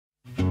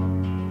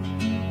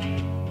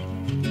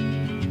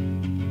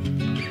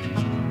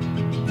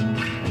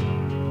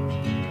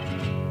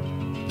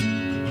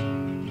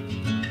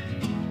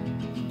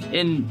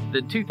In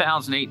the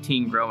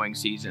 2018 growing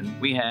season,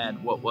 we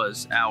had what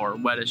was our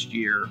wettest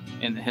year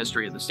in the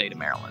history of the state of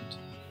Maryland.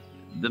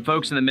 The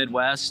folks in the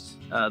Midwest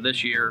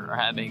this year are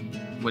having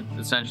what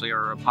essentially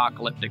are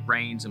apocalyptic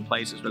rains in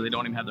places where they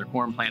don't even have their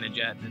corn planted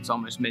yet, and it's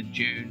almost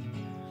mid-June.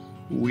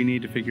 We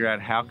need to figure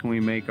out how can we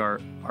make our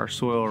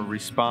soil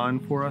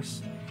respond for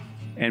us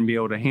and be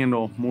able to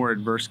handle more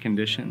adverse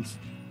conditions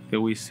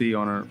that we see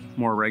on a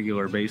more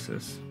regular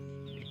basis.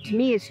 To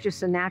me, it's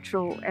just a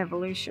natural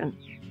evolution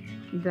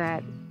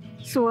that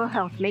soil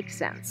health makes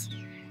sense.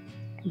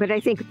 But I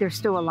think there's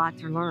still a lot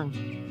to learn.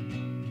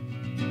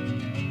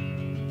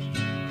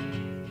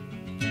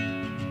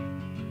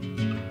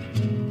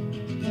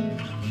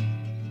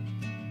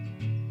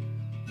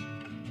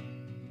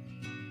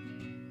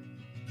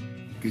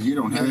 Because you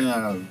don't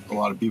have a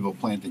lot of people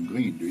planting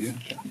green, do you?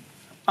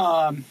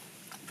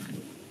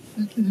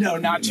 No,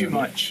 not too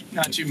much.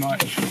 Not too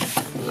much.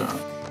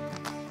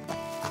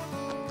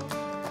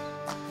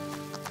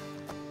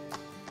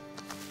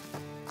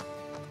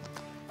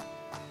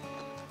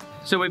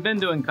 So we've been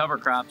doing cover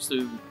crops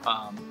through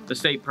the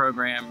state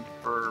program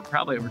for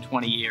probably over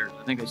 20 years.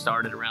 I think they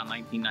started around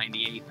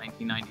 1998,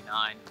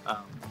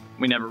 1999.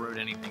 We never wrote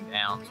anything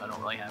down, so I don't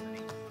really have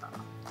any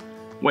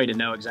way to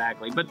know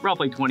exactly, but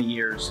roughly 20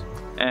 years.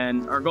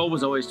 And our goal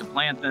was always to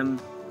plant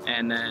them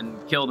and then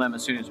kill them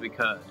as soon as we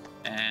could.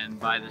 And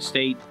by the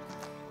state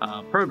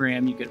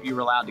program, you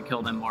were allowed to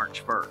kill them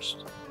March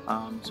 1st.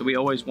 So we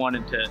always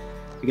wanted to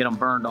get them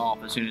burned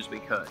off as soon as we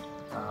could.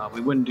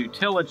 We wouldn't do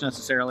tillage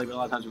necessarily, but a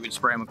lot of times we would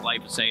spray them with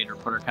glyphosate or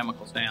put our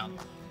chemicals down.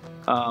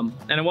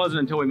 And it wasn't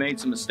until we made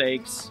some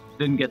mistakes,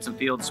 didn't get some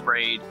fields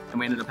sprayed, and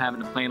we ended up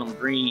having to plant them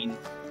green.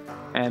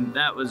 And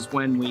that was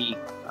when we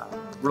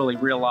really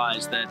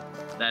realized that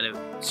it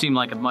seemed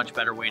like a much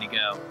better way to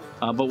go.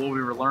 But what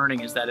we were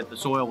learning is that if the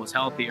soil was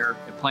healthier,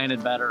 it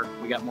planted better,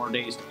 we got more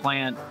days to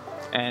plant,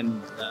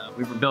 and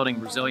we were building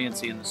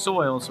resiliency in the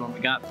soil, so when we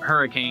got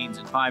hurricanes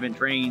and 5-inch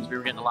rains, we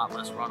were getting a lot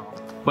less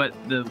runoff. But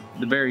the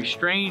very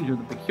strange or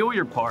the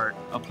peculiar part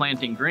of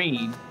planting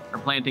green, or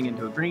planting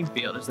into a green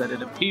field, is that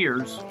it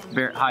appears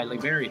very highly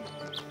varied.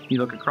 You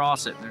look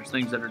across it, and there's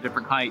things that are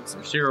different heights.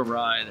 There's cereal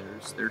rye,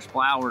 there's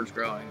flowers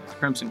growing, there's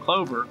crimson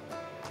clover.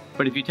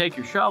 But if you take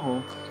your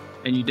shovel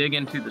and you dig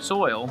into the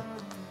soil,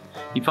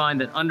 you find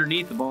that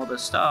underneath of all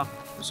this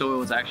stuff, the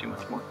soil is actually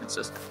much more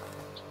consistent.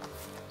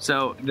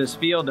 So this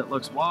field that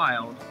looks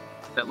wild,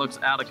 that looks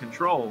out of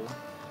control,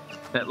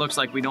 that looks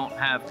like we don't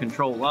have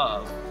control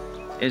of,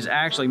 is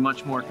actually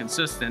much more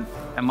consistent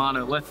and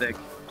monolithic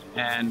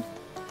and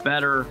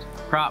better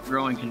crop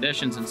growing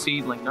conditions and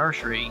seedling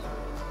nursery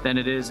than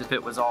it is if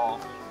it was all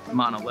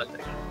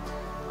monolithic.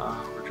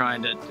 We're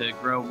trying to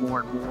grow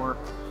more and more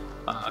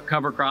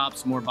cover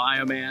crops, more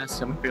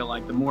biomass, and we feel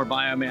like the more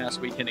biomass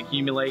we can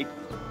accumulate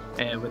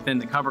within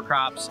the cover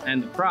crops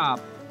and the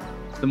crop,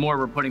 the more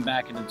we're putting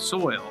back into the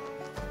soil.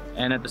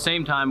 And at the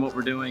same time, what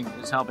we're doing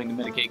is helping to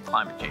mitigate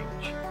climate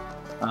change.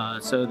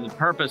 So the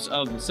purpose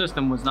of the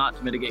system was not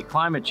to mitigate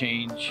climate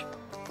change,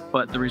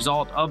 but the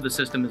result of the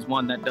system is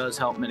one that does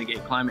help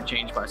mitigate climate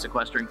change by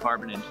sequestering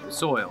carbon into the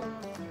soil.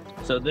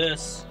 So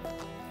this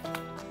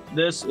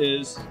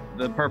is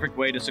the perfect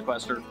way to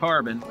sequester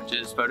carbon, which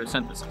is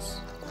photosynthesis.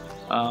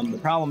 The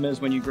problem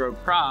is when you grow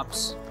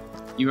crops,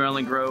 you're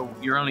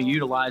only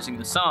utilizing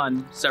the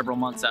sun several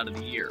months out of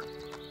the year.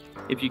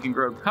 If you can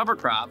grow cover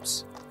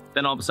crops,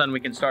 then all of a sudden we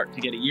can start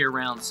to get a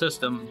year-round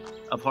system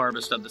of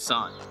harvest of the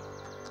sun.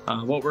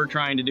 What we're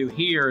trying to do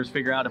here is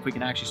figure out if we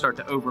can actually start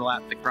to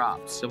overlap the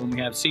crops. So when we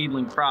have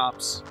seedling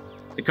crops,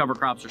 the cover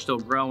crops are still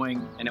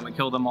growing, and then we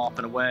kill them off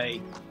in a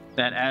way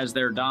that as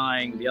they're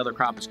dying, the other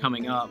crop is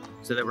coming up,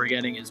 so that we're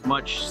getting as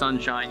much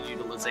sunshine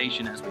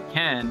utilization as we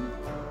can,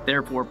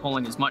 therefore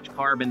pulling as much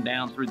carbon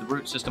down through the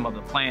root system of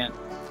the plant,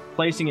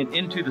 placing it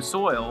into the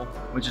soil,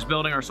 which is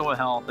building our soil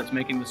health, it's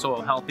making the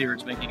soil healthier,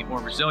 it's making it more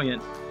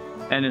resilient.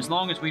 And as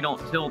long as we don't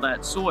till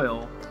that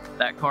soil,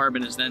 that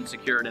carbon is then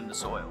secured in the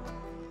soil.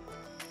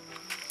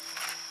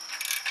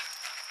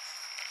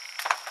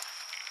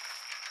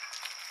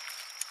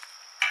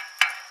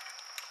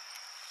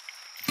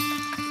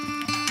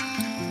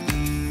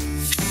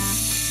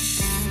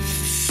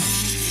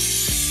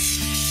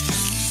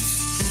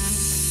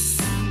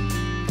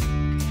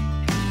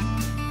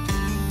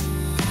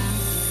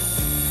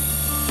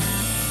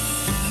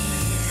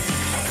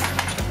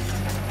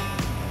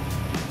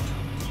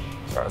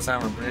 I was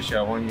having an issue.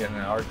 I wasn't getting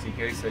an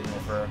RTK signal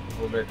for a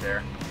little bit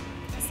there.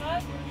 What's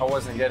that? I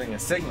wasn't getting a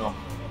signal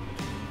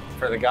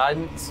for the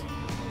guidance.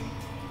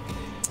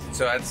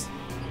 So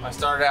I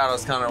started out, I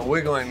was kind of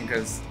wiggling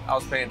because I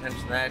was paying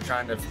attention to that,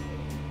 trying to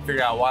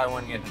figure out why I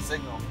wasn't getting a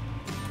signal.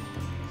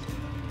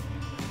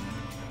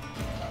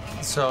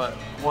 So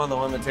one of the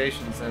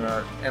limitations in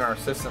our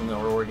system that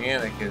we're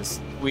organic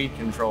is weed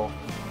control.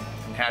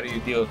 And how do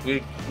you deal with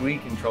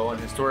weed control? And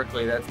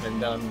historically that's been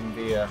done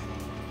via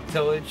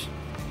tillage.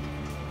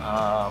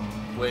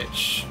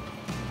 Which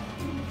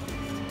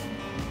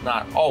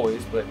not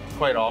always, but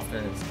quite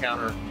often is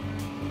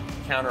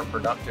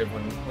counterproductive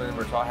when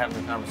we're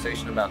having a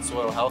conversation about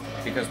soil health,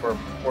 because we're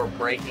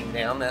breaking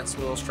down that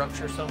soil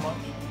structure so much,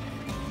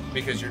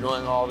 because you're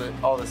doing all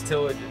this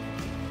tillage.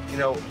 You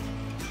know,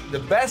 the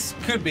best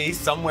could be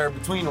somewhere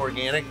between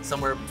organic,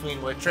 somewhere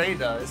between what trade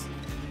does,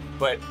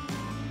 but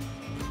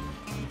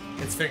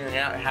it's figuring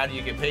out how do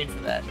you get paid for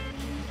that,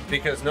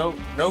 because no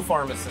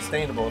farm is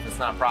sustainable if it's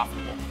not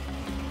profitable.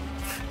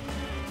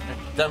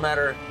 It doesn't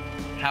matter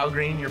how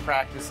green your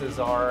practices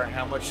are,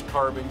 how much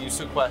carbon you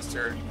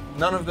sequester,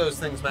 none of those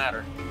things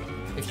matter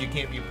if you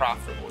can't be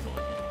profitable doing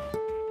it.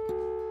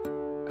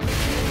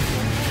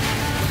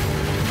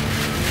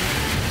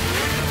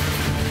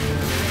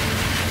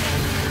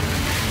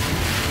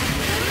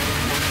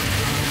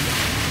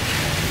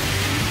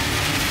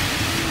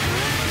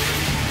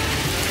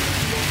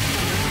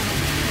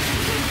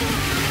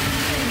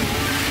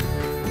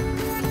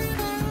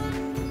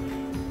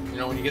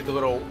 When you get the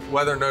little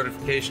weather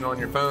notification on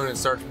your phone, it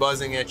starts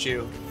buzzing at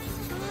you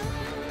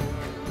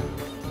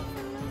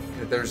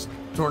that there's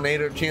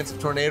chance of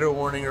tornado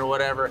warning or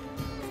whatever,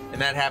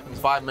 and that happens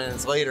 5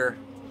 minutes later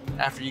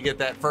after you get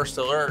that first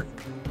alert.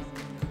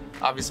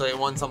 Obviously it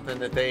wasn't something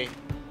that they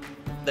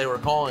were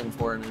calling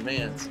for in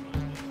advance.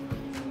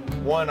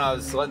 One, I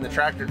was letting the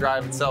tractor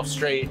drive itself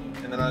straight,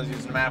 and then I was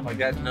using a map like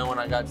that to know when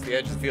I got to the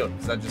edge of the field,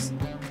 because I just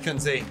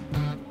couldn't see.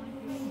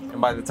 And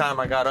by the time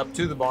I got up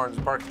to the barns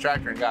and parked the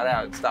tractor and got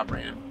out, it stopped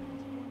raining.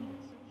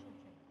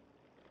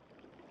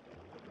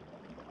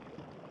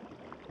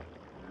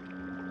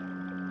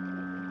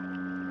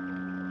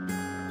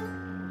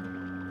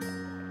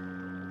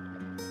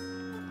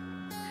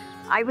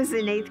 I was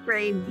in 8th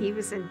grade, he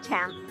was in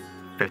 10th.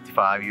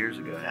 55 years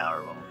ago now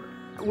or longer.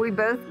 We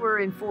both were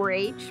in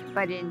 4-H,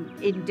 but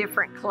in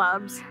different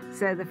clubs.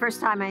 So the first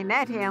time I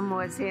met him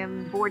was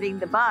him boarding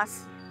the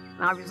bus,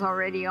 and I was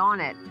already on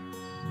it.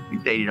 We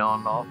dated on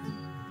and off.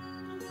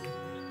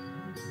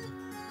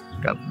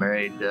 Got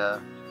married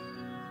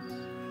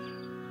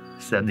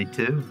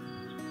 72.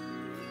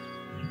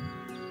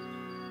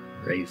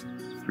 Raised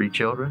 3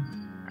 children.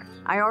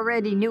 I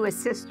already knew a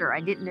sister. I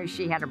didn't know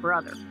she had a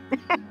brother.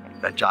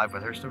 That jive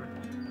with her story?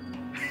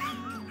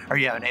 Or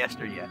you haven't asked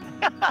her yet?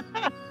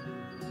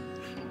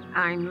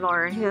 I'm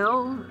Laura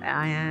Hill,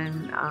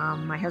 and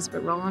my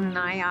husband Roland and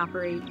I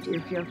operate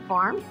Deerfield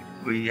Farm.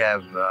 We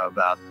have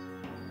about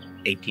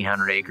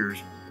 1,800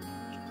 acres,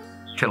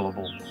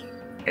 tillable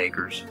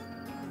acres.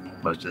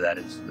 Most of that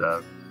is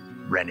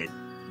rented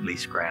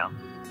lease ground.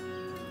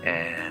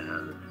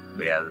 And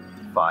we have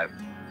 5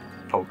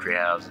 poultry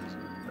houses,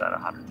 about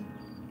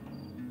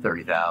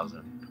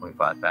 130,000,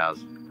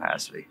 25,000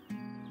 capacity.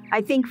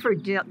 I think for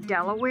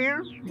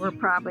Delaware, we're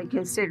probably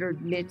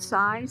considered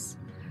mid-size.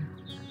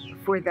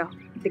 For the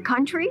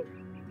country,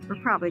 we're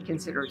probably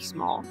considered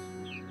small.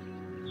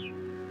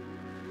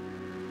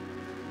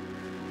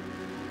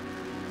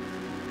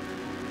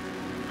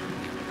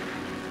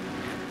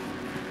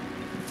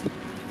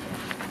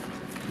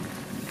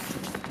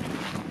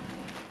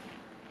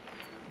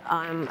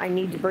 I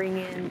need to bring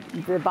in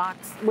the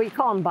box, we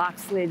call them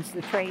box lids,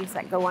 the trays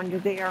that go under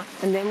there.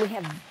 And then we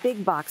have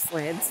big box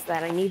lids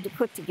that I need to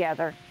put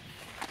together.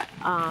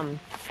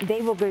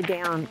 They will go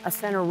down a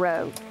center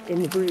row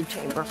in the brood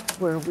chamber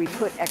where we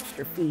put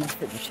extra feed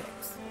for the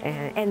chicks.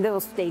 And they'll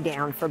stay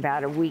down for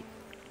about a week,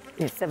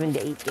 7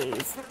 to 8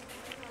 days.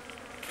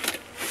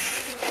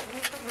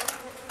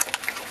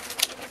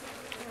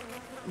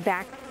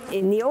 Back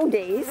in the old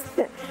days,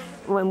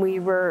 when we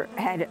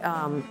had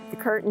the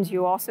curtains,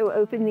 you also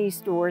opened these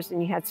doors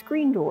and you had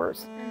screen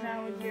doors. And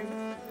that would give...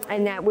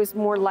 And that was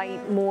more light,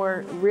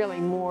 really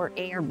more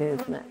air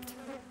movement.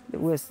 It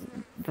was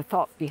the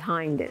thought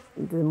behind it.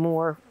 The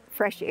more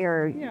fresh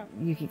air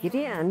you could get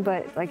in.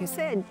 But like I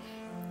said,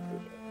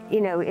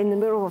 in the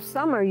middle of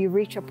summer, you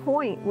reach a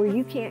point where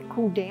you can't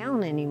cool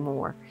down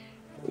anymore.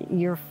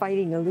 You're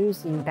fighting a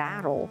losing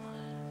battle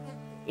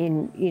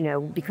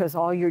because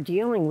all you're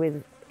dealing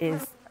with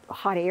is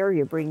hot air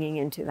you're bringing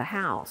into the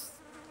house.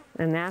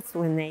 And that's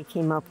when they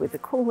came up with the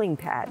cooling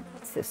pad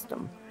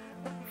system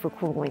for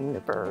cooling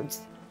the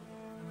birds.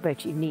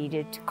 But you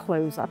needed to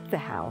close up the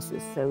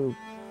houses so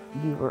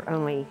you were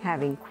only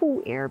having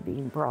cool air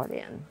being brought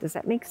in. Does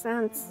that make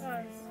sense?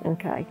 Yes.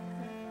 Okay.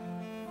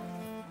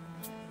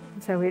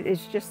 So it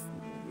is just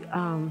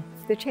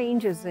the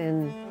changes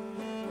in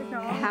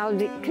how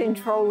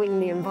controlling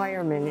the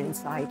environment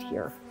inside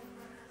here.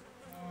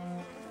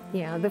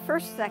 Yeah, the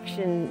first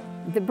section,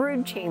 the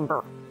brood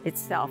chamber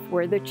itself,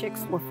 where the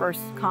chicks will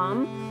first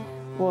come,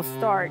 will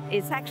start.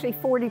 It's actually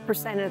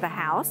 40% of the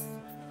house.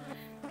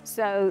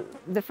 So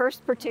the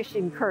first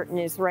partition curtain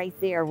is right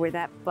there where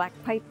that black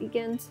pipe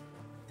begins.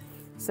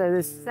 So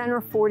the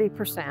center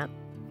 40%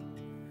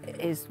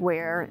 is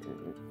where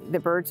the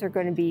birds are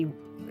going to be,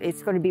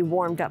 it's going to be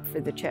warmed up for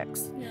the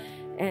chicks. Yeah.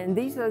 And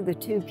these are the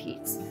tube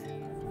heats.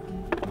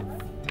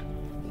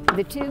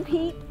 The tube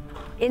heat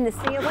in the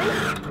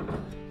ceiling.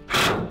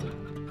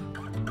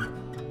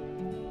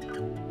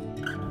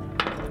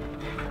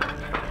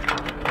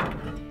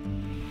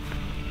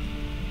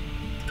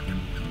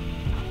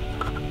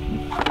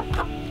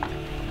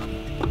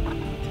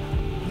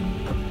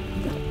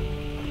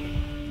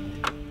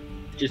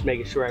 just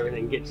making sure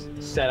everything gets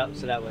set up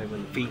so that way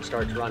when the feed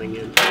starts running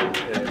in,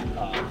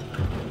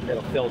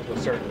 it'll fill to a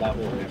certain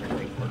level and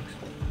everything works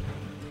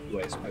the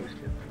way it's supposed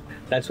to.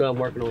 That's what I'm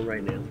working on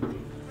right now.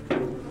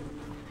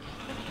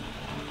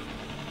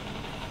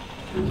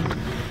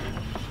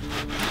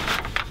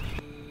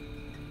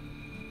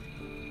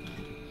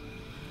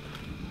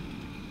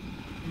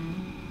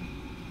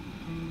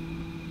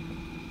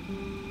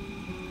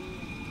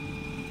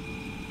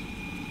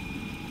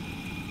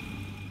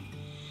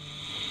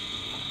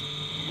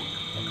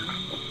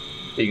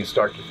 You can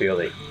start to feel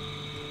the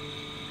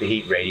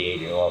heat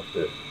radiating off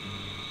the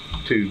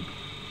tube.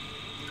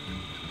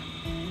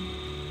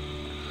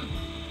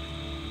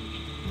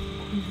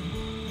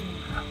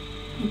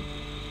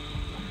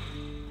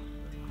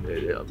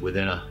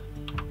 Within a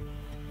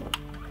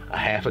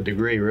half a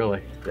degree,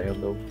 really,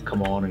 they'll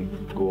come on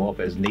and go off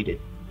as needed.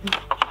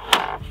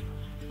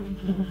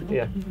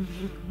 Yeah,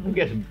 I'm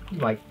guessing you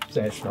might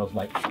say it smells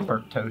like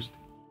burnt toast.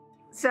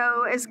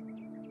 So as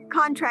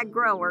contract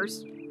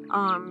growers,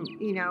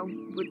 you know,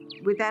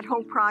 with that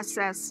whole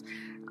process,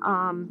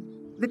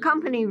 the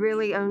company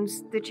really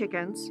owns the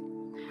chickens.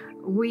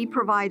 We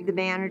provide the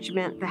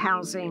management, the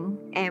housing,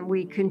 and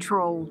we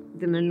control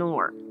the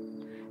manure.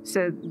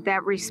 So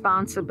that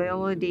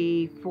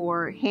responsibility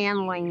for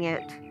handling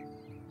it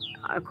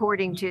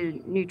according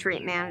to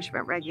nutrient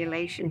management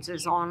regulations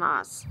is on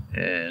us.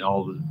 And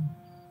all the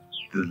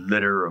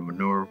litter or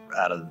manure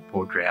out of the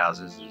poultry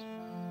houses is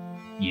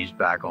used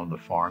back on the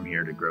farm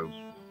here to grow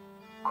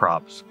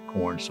crops,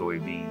 corn,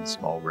 soybeans,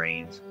 small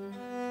grains,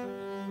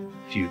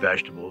 a few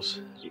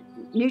vegetables.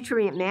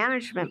 Nutrient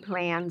management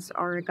plans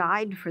are a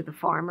guide for the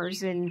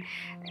farmers, and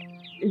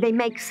they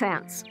make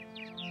sense.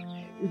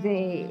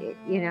 They,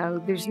 you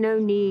know, there's no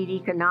need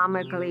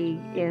economically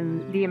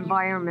in the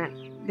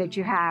environment that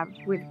you have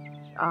with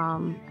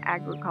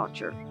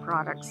agriculture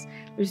products.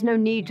 There's no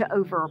need to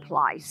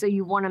over-apply. So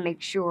you want to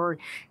make sure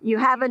you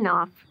have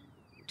enough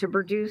to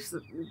produce,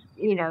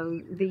 you know,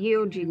 the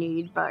yield you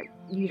need, but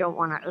you don't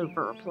want to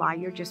over-apply.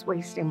 You're just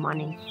wasting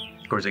money.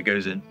 Of course, it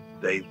goes in,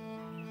 they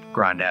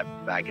grind that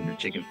back into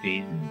chicken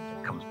feed and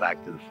it comes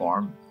back to the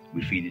farm.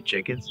 We feed the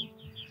chickens, and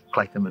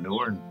collect the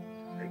manure, and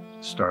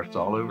it starts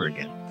all over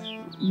again.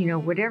 You know,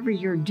 whatever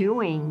you're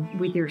doing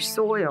with your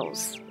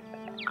soils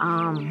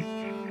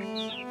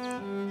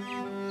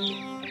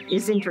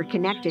is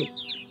interconnected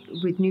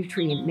with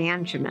nutrient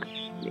management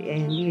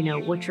and, you know,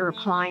 what you're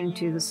applying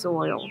to the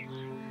soil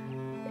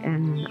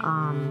and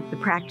the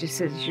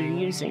practices you're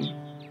using.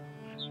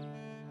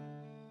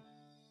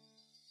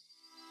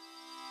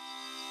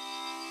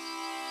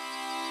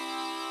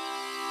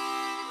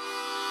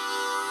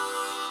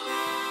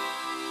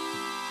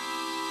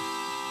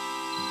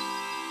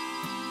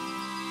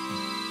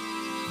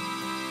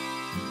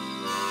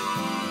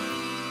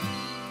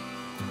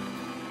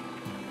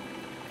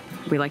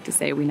 We like to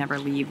say we never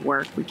leave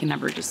work. We can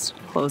never just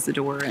close the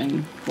door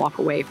and walk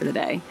away for the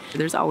day.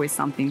 There's always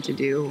something to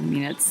do. I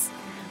mean, it's,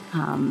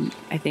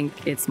 I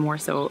think it's more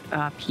so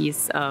a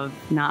piece of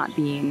not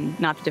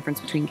the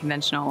difference between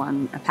conventional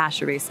and a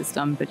pasture-based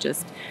system, but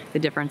just the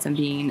difference in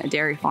being a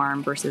dairy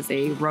farm versus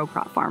a row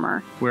crop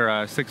farmer. We're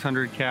a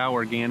 600 cow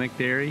organic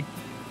dairy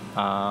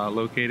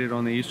located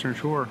on the eastern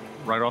shore,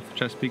 right off the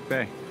Chesapeake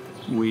Bay.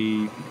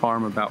 We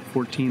farm about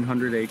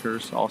 1,400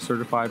 acres, all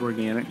certified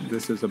organic.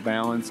 This is a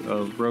balance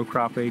of row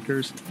crop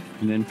acres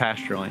and then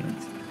pasture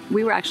lands.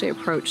 We were actually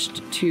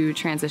approached to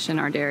transition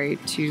our dairy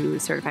to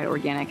certified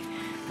organic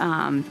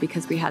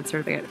because we had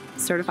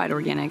certified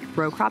organic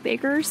row crop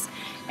acres,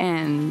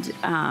 and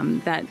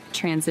that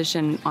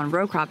transition on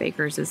row crop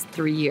acres is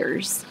 3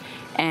 years.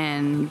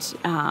 And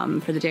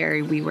for the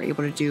dairy, we were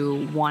able to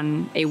do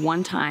a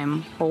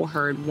one-time whole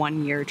herd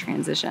 1 year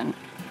transition.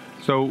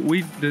 So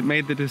we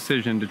made the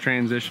decision to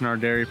transition our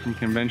dairy from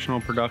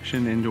conventional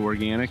production into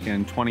organic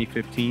in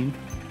 2015.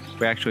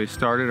 We actually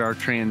started our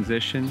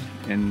transition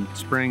in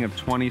spring of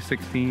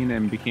 2016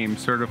 and became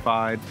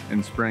certified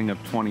in spring of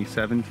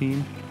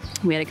 2017.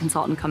 We had a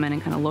consultant come in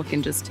and kind of look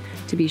and just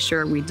to be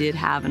sure we did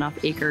have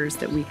enough acres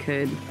that we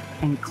could,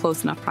 and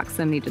close enough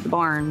proximity to the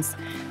barns,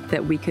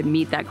 that we could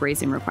meet that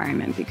grazing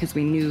requirement, because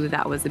we knew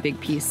that was a big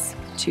piece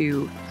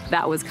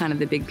that was kind of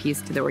the big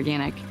piece to the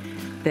organic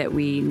that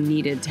we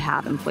needed to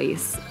have in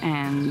place,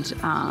 and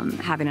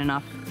having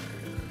enough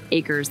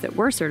acres that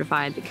were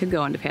certified that could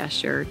go into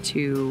pasture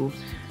to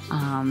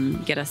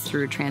get us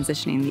through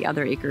transitioning the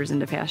other acres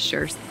into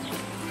pastures.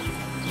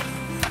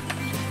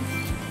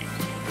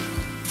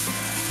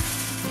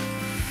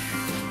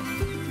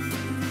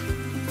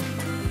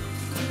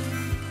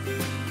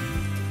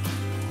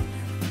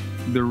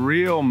 The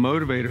real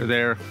motivator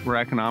there were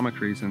economic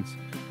reasons.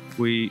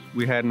 We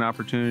had an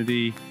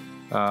opportunity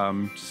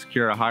to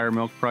secure a higher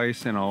milk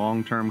price and a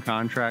long-term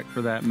contract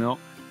for that milk,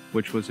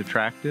 which was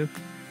attractive,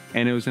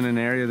 and it was in an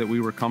area that we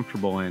were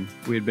comfortable in.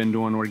 We had been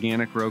doing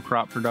organic row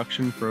crop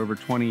production for over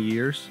 20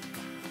 years,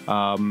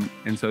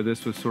 and so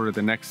this was sort of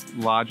the next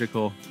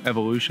logical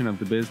evolution of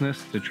the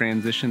business to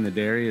transition the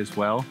dairy as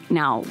well.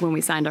 Now, when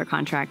we signed our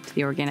contract,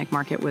 the organic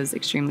market was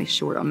extremely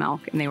short on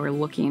milk, and they were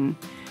looking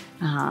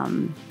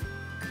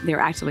they're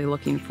actively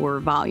looking for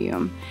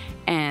volume.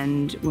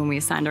 And when we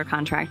signed our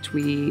contract,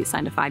 we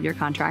signed a 5-year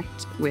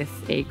contract with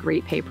a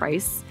great pay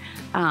price.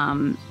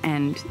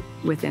 And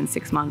within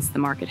 6 months, the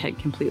market had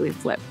completely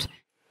flipped.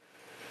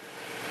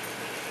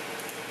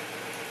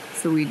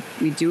 So we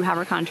do have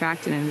our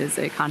contract, and it is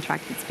a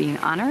contract that's being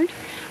honored.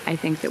 I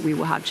think that we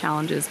will have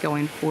challenges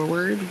going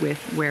forward with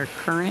where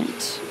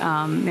current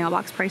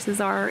mailbox prices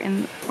are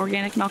in the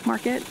organic milk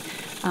market.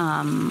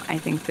 I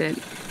think that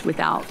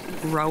without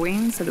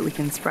growing so that we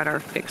can spread our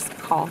fixed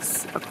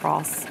costs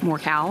across more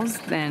cows,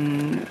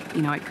 then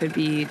it could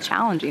be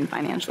challenging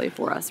financially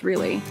for us,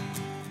 really.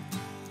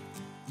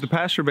 The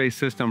pasture-based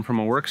system from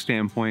a work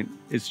standpoint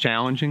is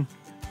challenging.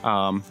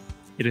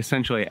 It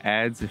essentially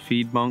adds a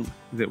feed bunk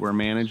that we're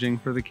managing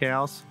for the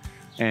cows,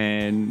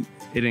 and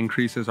it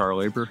increases our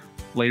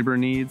labor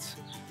needs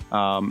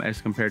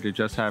as compared to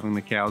just having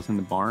the cows in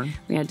the barn.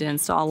 We had to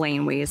install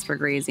laneways for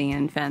grazing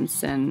and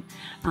fence and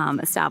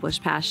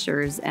establish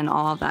pastures, and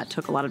all of that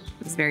took a lot of,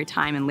 it was very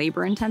time and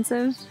labor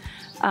intensive.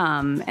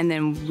 And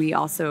then we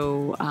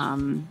also,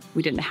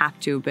 we didn't have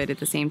to, but at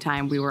the same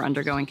time we were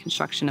undergoing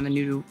construction of a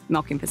new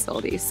milking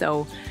facility.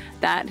 So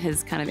that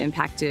has kind of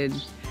impacted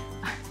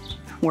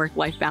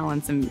work-life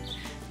balance and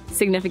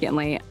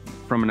significantly.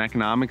 From an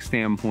economic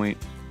standpoint,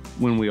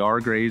 when we are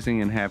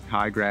grazing and have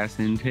high grass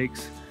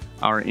intakes,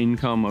 our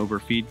income over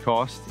feed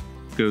cost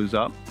goes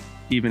up,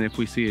 even if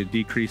we see a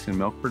decrease in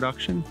milk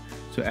production.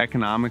 So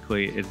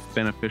economically, it's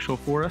beneficial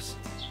for us.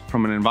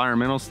 From an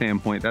environmental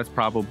standpoint, that's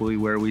probably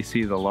where we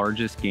see the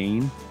largest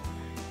gain.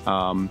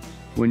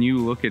 When you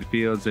look at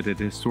fields that had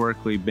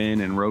historically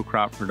been in row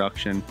crop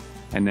production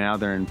and now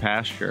they're in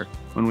pasture,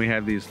 when we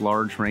have these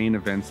large rain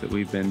events that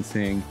we've been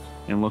seeing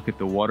and look at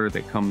the water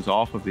that comes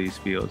off of these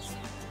fields,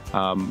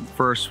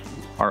 first,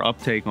 our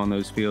uptake on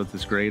those fields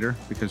is greater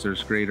because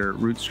there's greater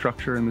root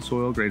structure in the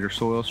soil, greater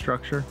soil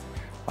structure.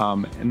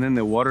 And then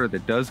the water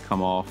that does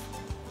come off,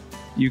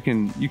 you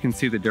can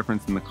see the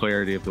difference in the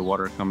clarity of the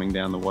water coming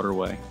down the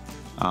waterway.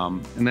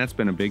 And that's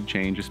been a big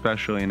change,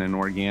 especially in an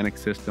organic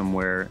system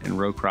where in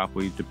row crop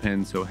we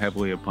depend so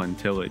heavily upon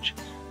tillage.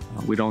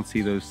 We don't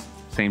see those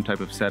same type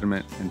of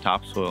sediment and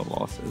topsoil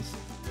losses.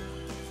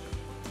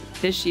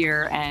 This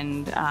year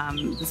and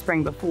the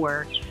spring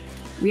before,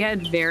 we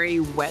had very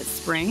wet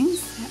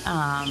springs.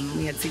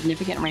 We had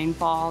significant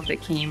rainfall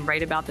that came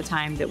right about the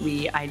time that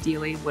we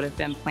ideally would have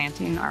been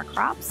planting our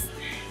crops.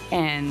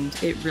 And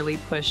it really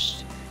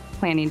pushed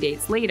planting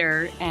dates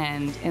later.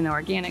 And in the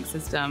organic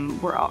system,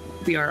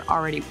 we are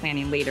already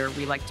planting later.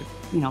 We like to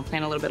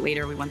plant a little bit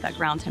later. We want that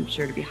ground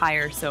temperature to be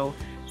higher so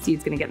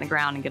seed's gonna get in the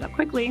ground and get up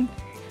quickly.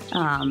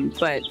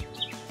 But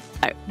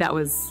that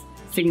was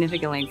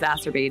significantly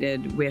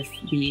exacerbated with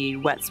the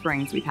wet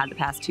springs we've had the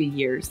past 2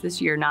 years.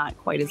 This year, not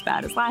quite as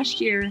bad as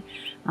last year.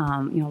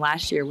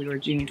 Last year we were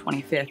June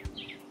 25th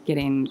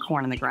getting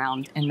corn in the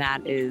ground, and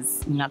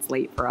that's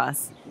late for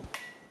us.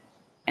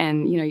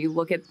 And you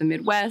look at the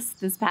Midwest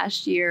this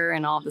past year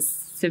and all the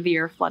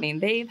severe flooding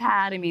they've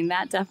had. I mean,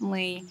 that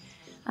definitely,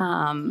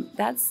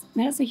 that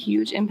has a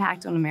huge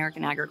impact on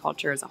American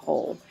agriculture as a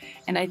whole.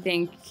 And I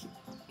think,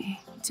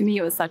 to me,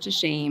 it was such a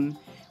shame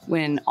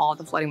when all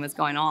the flooding was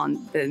going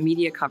on, the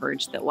media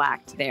coverage that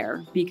lacked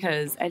there,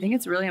 because I think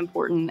it's really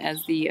important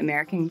as the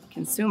American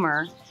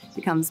consumer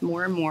becomes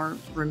more and more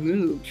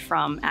removed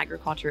from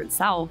agriculture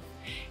itself.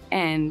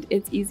 And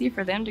it's easy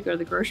for them to go to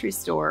the grocery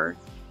store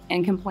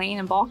and complain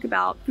and balk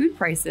about food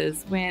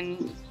prices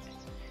and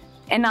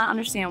not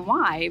understand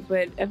why.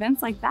 But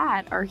events like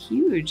that are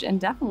huge and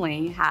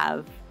definitely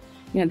have,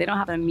 they don't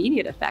have an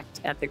immediate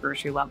effect at the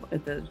grocery level,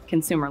 at the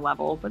consumer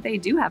level, but they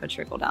do have a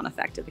trickle-down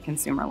effect at the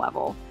consumer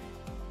level.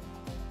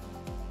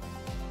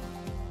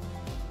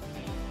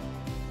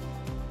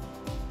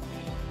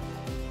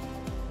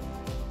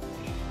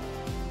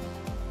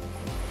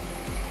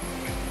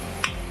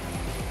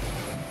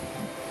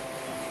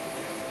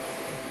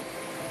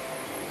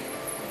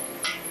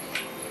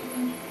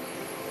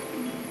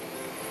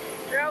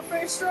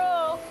 First roll.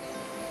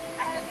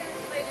 I have to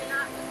play the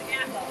knot with the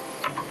apple.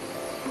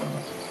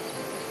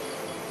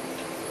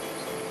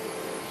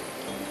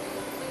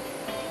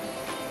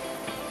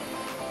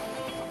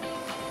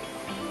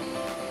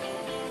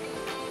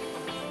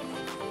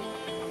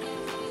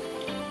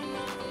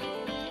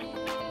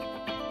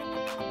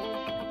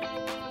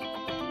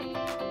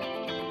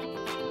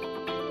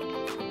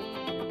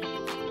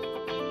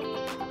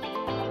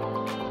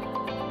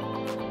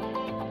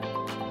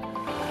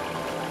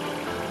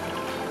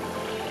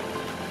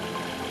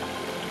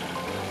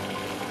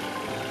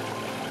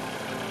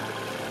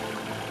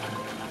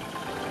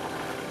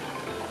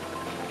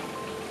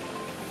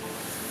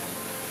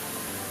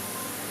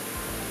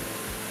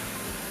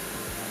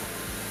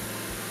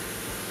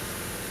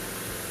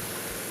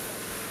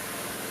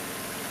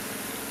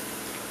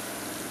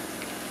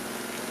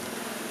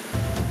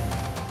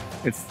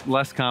 It's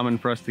less common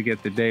for us to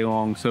get the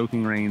day-long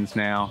soaking rains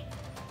now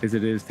as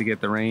it is to get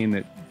the rain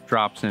that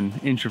drops an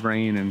inch of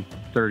rain in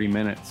 30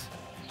 minutes.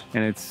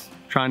 And it's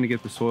trying to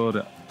get the soil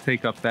to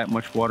take up that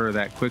much water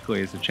that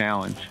quickly is a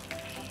challenge.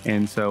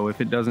 And so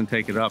if it doesn't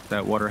take it up,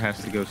 that water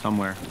has to go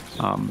somewhere.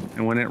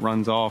 And when it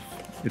runs off,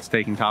 it's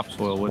taking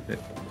topsoil with it.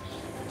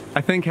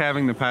 I think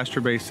having the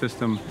pasture-based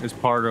system as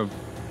part of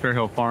Fair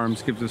Hill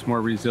Farms gives us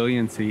more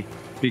resiliency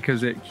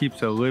because it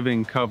keeps a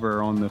living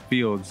cover on the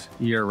fields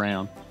year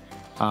round.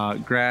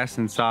 Grass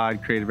and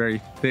sod create a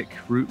very thick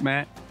root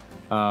mat,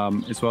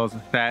 as well as a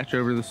thatch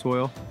over the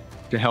soil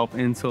to help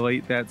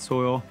insulate that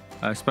soil,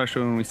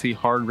 especially when we see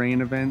hard rain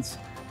events.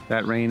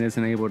 That rain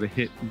isn't able to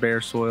hit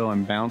bare soil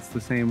and bounce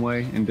the same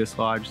way and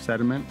dislodge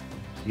sediment.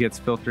 It gets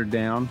filtered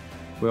down.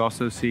 We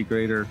also see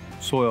greater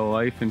soil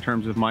life in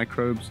terms of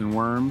microbes and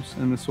worms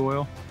in the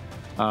soil.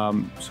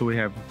 So we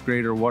have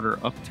greater water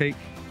uptake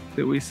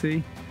that we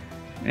see.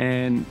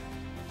 And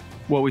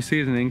what we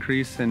see is an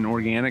increase in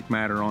organic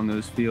matter on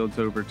those fields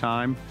over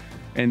time.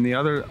 And the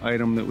other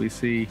item that we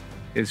see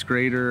is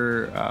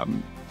greater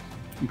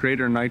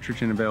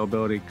nitrogen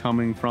availability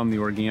coming from the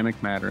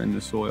organic matter in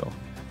the soil,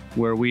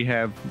 where we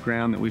have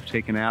ground that we've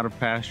taken out of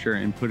pasture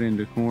and put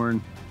into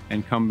corn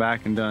and come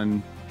back and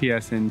done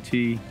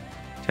PSNT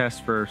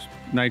tests for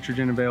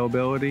nitrogen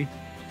availability.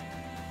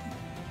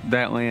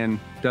 That land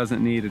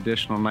doesn't need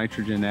additional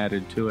nitrogen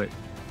added to it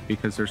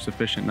because there's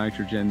sufficient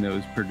nitrogen that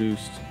was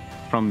produced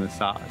from the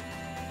sod.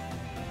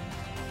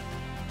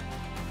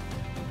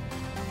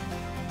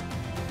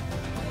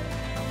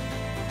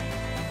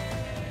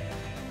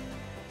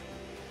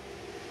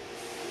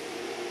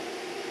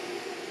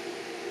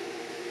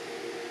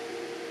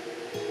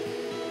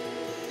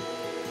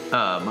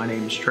 My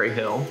name is Trey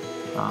Hill.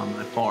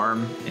 I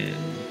farm in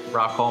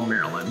Rock Hall,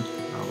 Maryland.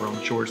 We're on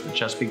the shores of the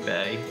Chesapeake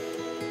Bay,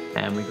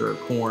 and we grow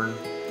corn,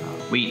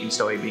 wheat, and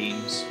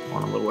soybeans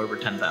on a little over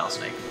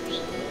 10,000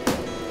 acres.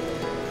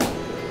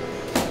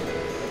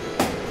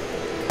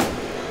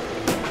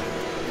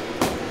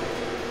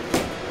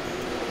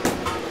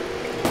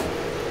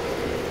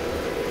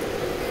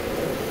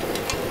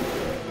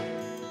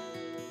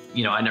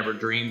 You know, I never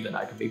dreamed that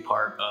I could be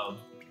part of,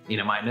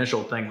 my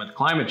initial thing with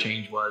climate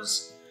change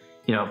was,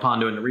 upon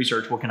doing the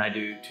research, what can I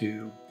do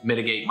to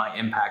mitigate my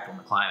impact on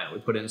the climate? We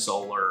put in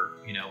solar,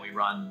 we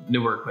run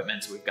newer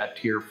equipment, so we've got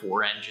Tier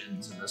 4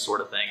 engines and this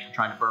sort of thing. We're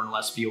trying to burn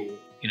less fuel,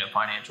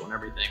 financial and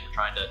everything. We're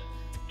trying to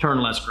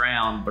turn less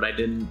ground, but I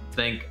didn't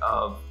think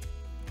of,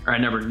 or I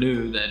never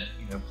knew that,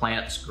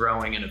 plants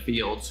growing in a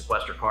field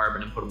sequester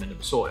carbon and put them into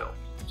the soil.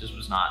 It just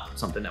was not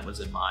something that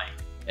was in my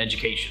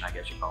education, I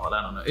guess you call it.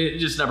 I don't know. It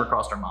just never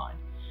crossed our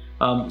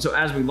mind. So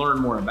as we learned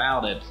more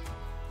about it,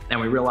 and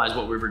we realized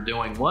what we were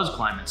doing was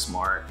climate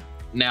smart,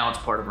 now it's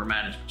part of our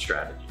management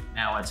strategy.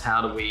 Now it's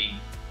how do we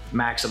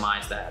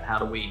maximize that? How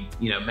do we,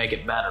 make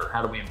it better?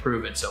 How do we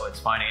improve it so it's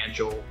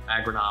financial,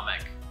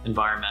 agronomic,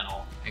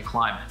 environmental, and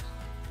climate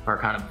are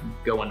kind of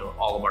go into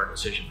all of our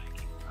decision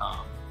making.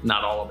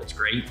 Not all of it's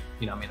great.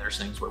 There's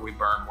things where we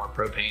burn more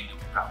propane than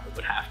we probably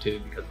would have to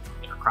because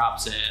we put our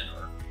crops in,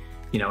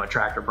 or a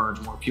tractor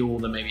burns more fuel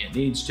than maybe it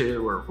needs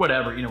to, or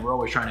whatever. We're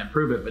always trying to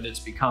improve it, but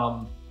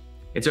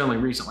it's only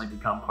recently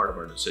become part of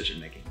our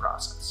decision-making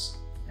process.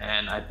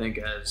 And I think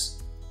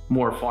as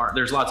more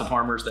there's lots of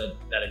farmers that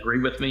agree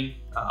with me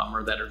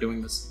or that are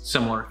doing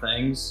similar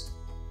things.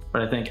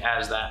 But I think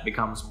as that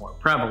becomes more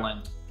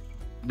prevalent,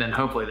 then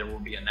hopefully there will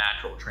be a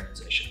natural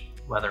transition.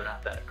 Whether or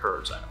not that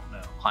occurs, I don't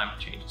know. Climate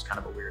change is kind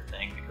of a weird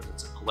thing because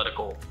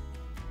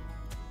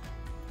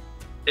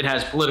it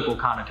has political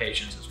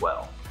connotations as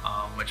well,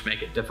 which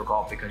make it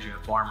difficult because you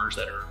have farmers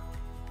that are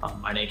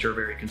by nature a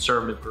very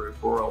conservative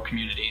group. Rural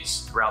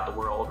communities throughout the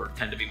world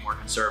tend to be more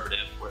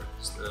conservative,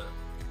 whereas the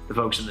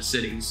folks in the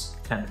cities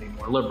tend to be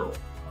more liberal.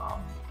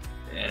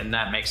 And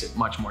that makes it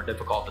much more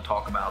difficult to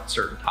talk about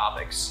certain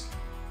topics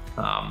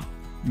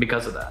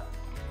because of that.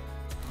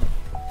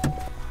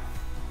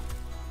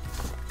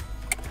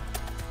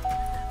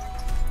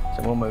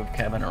 So we'll move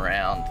Kevin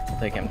around, we'll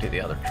take him to the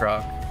other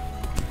truck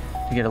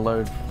to get a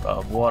load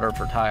of water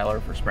for Tyler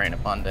for spraying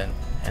abundant,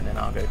 and then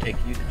I'll go take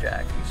you to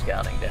Jack, who's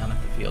scouting down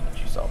at the field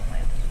that you saw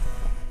planted.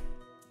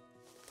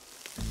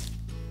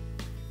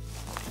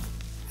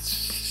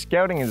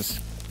 Scouting is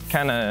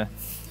kind of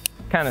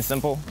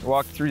simple.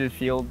 Walk through the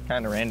field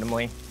kind of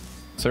randomly.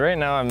 So right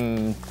now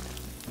I'm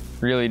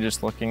really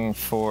just looking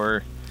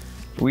for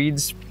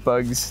weeds,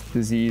 bugs,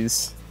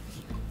 disease,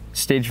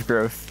 stage of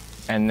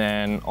growth, and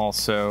then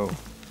also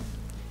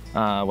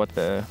what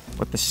the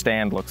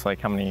stand looks like,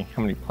 how many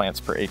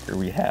plants per acre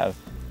we have.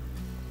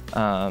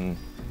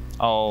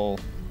 I'll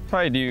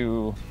probably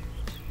do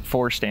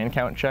 4 stand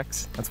count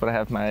checks. That's what I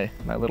have my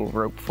little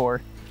rope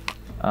for.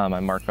 I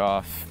mark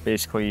off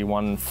basically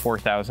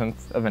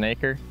 1/4000th of an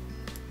acre,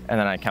 and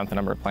then I count the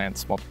number of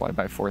plants multiplied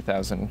by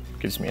 4,000.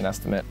 Gives me an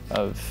estimate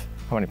of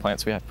how many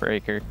plants we have per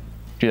acre.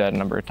 Do that a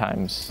number of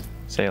times,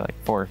 say like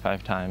 4 or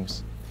 5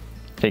 times.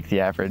 Take the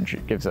average,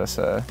 it gives us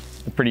a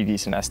pretty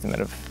decent estimate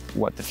of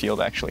what the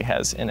field actually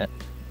has in it.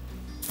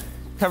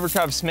 Cover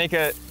crops make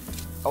it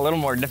a little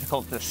more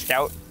difficult to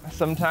scout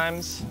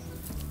sometimes,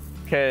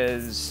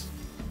 because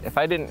if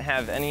I didn't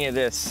have any of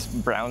this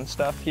brown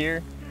stuff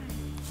here,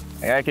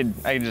 I could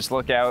just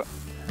look out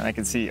and I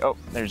could see, oh,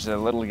 there's a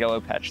little yellow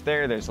patch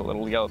there, there's a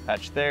little yellow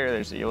patch there,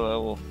 there's a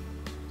little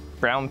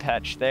brown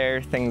patch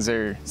there,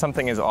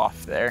 something is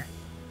off there.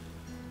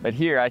 But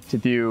here I have to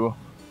do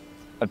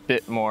a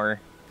bit more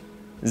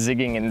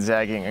zigging and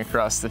zagging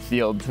across the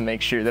field to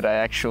make sure that I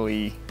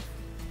actually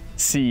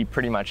see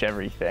pretty much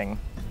everything.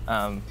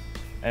 And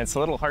it's a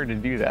little hard to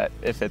do that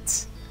if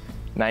it's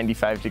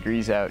 95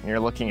 degrees out and you're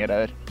looking at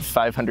a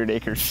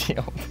 500-acre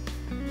field.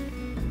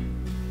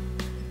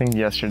 I think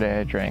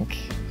yesterday I drank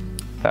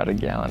about 1.5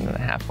 gallons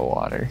of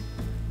water.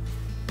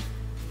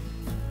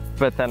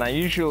 But then I can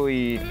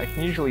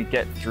usually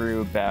get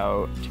through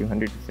about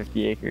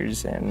 250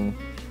 acres in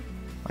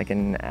like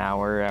an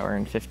hour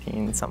and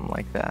 15, something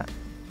like that.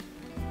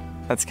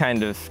 That's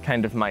kind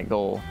of my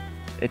goal.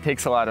 It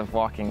takes a lot of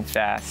walking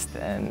fast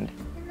and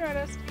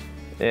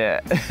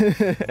yeah.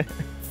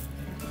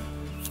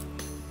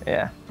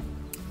 Yeah.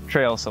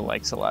 Trey also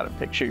likes a lot of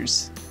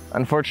pictures.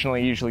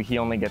 Unfortunately, usually he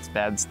only gets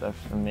bad stuff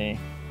from me.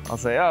 I'll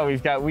say, oh,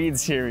 we've got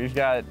weeds here, we've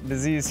got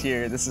disease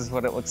here, this is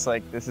what it looks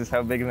like, this is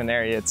how big of an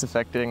area it's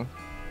affecting.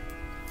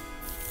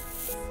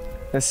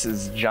 This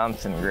is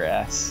Johnson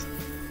grass.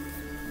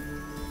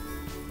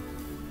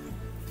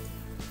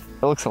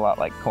 It looks a lot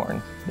like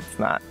corn. It's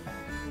not.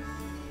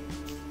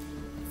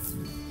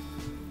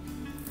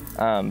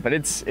 But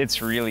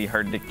it's really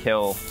hard to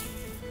kill.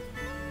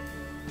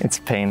 It's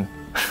a pain.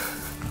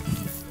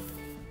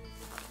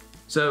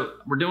 So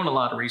we're doing a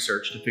lot of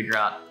research to figure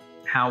out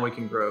how we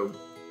can grow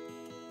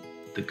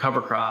the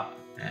cover crop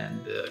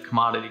and the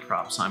commodity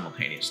crop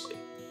simultaneously.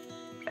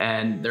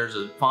 And there's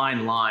a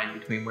fine line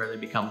between where they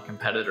become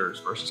competitors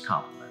versus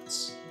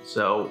complements.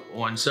 So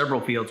on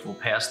several fields, we'll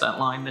pass that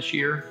line this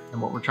year.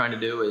 And what we're trying to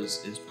do is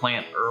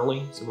plant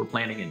early. So we're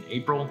planting in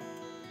April.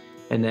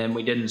 And then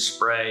we didn't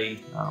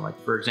spray, like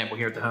for example,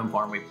 here at the home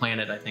farm, we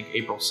planted, I think,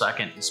 April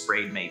 2nd and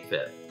sprayed May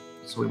 5th.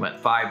 So we went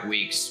 5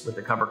 weeks with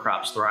the cover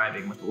crops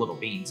thriving with the little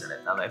beans in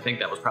it. Now I think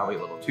that was probably a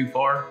little too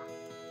far.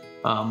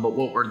 But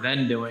what we're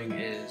then doing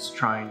is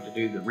trying to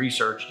do the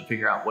research to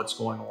figure out what's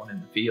going on in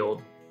the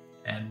field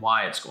and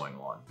why it's going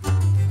on.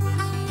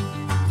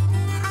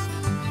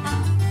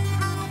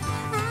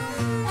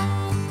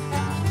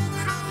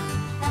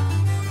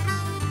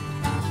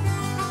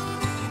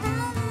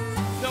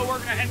 So we're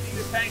gonna empty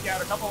this tank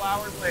out a couple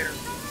hours later.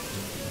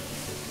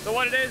 So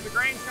what it is, the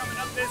grain's coming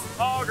up this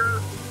auger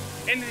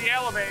into the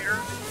elevator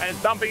and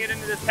it's dumping it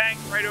into this tank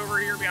right over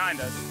here behind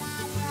us.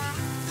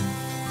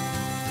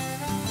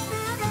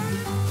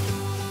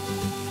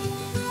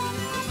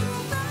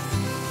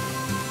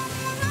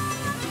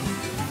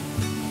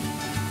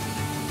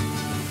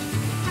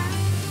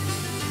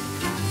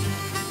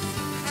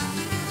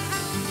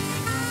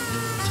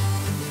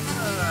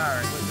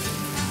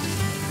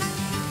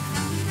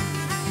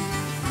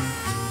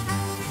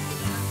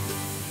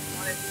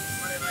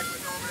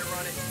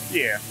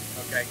 Yeah.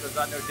 Okay, because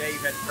I know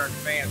Dave had to turn the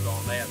fans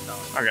on last time.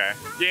 Okay.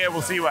 Yeah,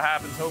 we'll see what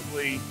happens.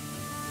 Hopefully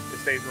it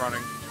stays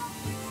running.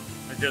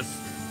 It just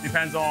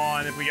depends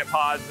on if we get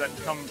pods that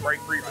come break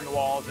free from the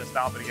walls, just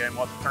stop it again.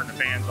 We'll have to turn the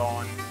fans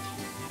on.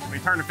 When we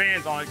turn the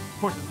fans on, it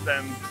pushes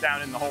them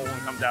down in the hole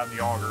and comes out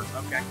the auger.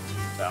 Okay.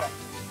 So, okay.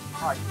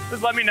 All right.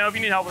 Just let me know if you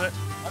need help with it.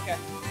 Okay.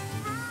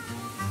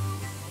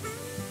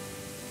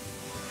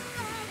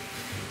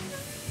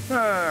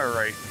 All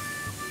right.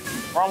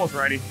 We're almost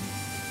ready.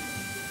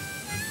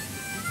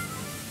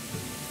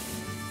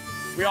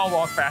 We all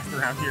walk fast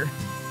around here.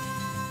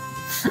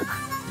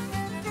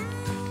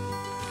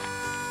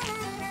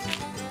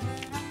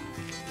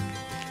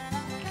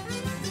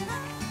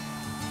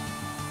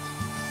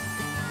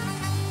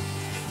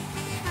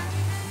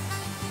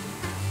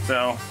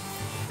 So,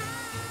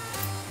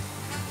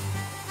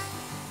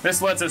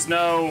 this lets us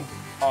know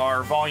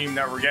our volume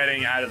that we're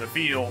getting out of the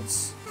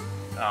fields.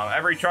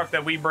 Every truck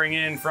that we bring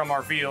in from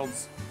our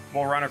fields,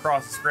 we'll run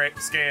across the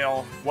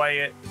scale, weigh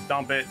it,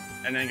 dump it,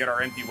 and then get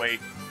our empty weight.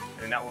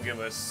 And that will give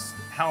us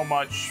how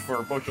much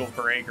for bushels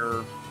per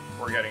acre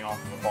we're getting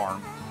off of the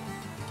farm.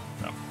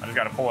 So I just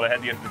got to pull it ahead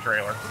to get to the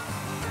trailer.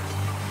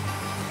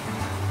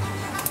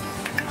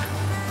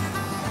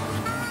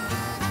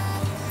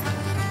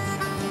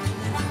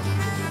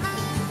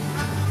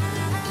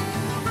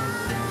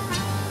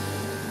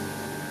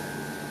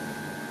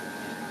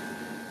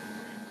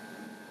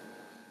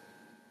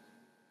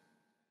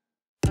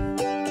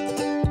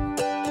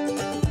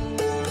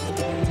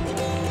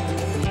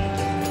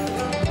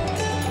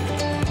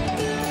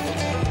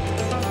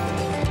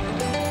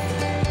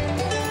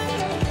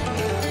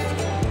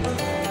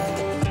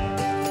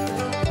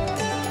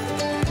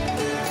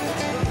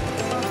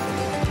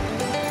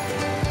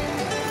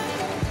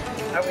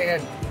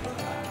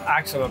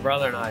 Actually, my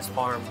brother and I's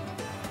farm,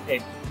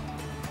 it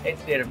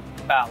did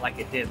about like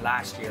it did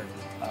last year,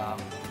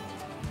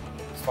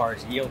 as far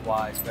as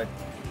yield-wise, but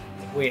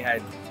we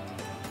had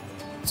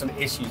some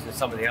issues in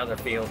some of the other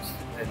fields,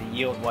 and the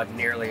yield wasn't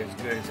nearly as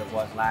good as it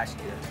was last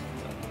year.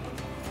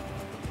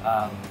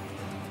 But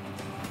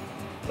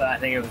I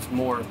think it was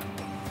more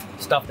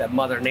stuff that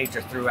Mother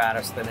Nature threw at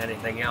us than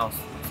anything else.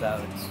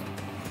 So it's.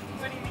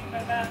 What do you mean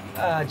by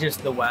that?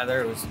 Just the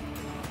weather. It was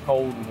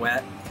cold and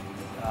wet,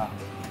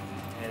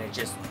 and it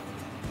just.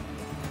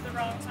 The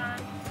wrong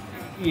time.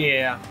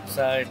 Yeah,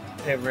 so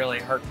it really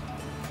hurt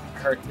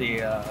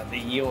the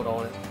yield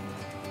on it,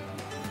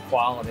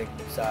 quality.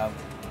 So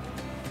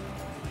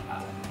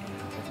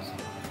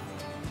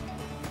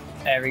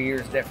every year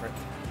is different.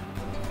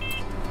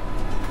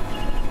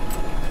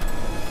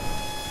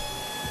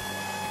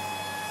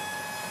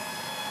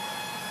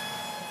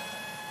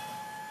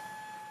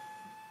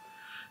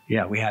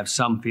 Yeah, we have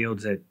some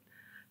fields that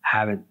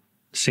haven't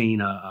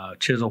seen a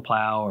chisel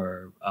plow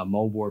or a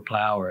moldboard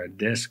plow or a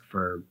disc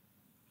for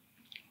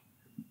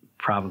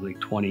probably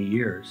 20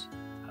 years.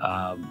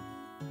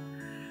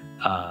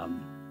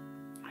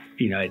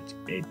 You know,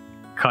 it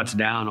cuts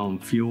down on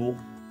fuel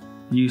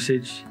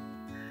usage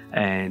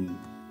and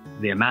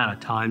the amount of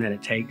time that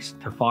it takes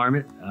to farm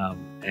it.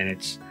 And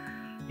it's,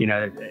 you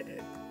know,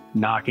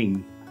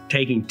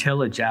 taking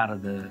tillage out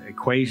of the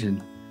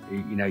equation.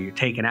 You know, you're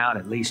taking out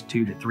at least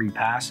 2 to 3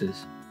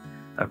 passes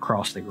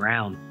across the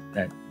ground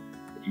that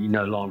you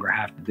no longer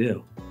have to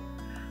do.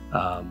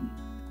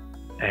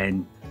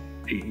 And,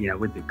 you know,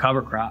 with the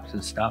cover crops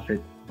and stuff,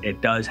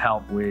 it does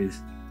help with,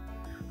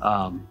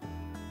 like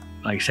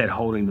I said,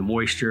 holding the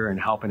moisture and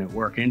helping it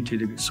work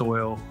into the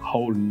soil,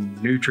 holding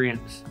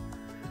nutrients,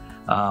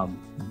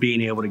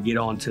 being able to get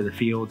onto the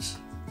fields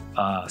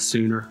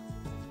sooner.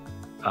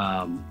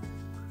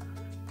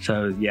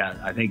 So yeah,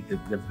 I think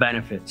the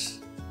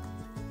benefits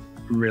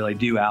really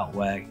do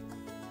outweigh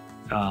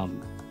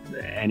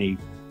any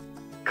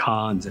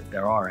cons, if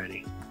there are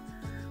any.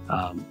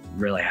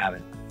 Really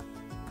haven't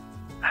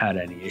had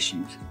any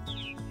issues.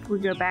 We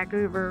go back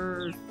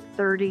over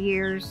 30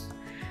 years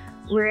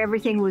where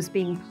everything was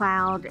being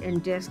plowed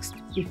and disked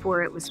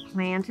before it was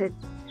planted.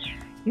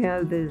 You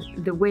know,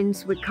 the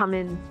winds would come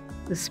in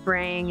the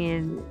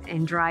spring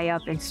and dry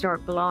up and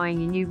start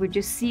blowing, and you would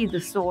just see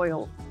the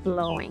soil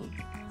blowing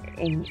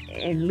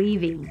and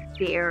leaving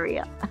the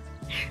area.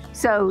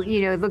 So,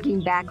 you know,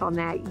 looking back on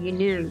that, you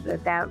knew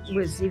that that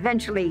was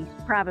eventually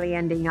probably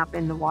ending up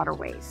in the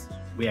waterways.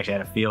 We actually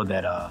had a field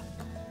that,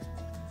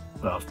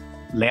 well,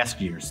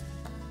 last year's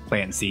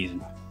planting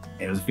season,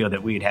 it was a field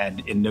that we'd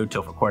had in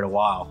no-till for quite a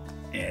while.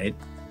 And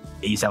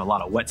it used to have a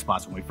lot of wet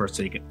spots when we first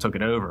took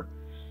it over.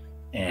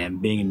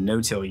 And being in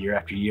no-till year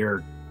after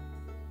year,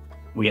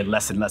 we had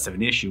less and less of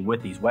an issue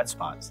with these wet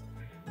spots.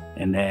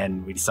 And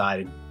then we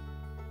decided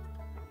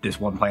this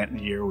one planting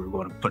year we were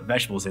going to put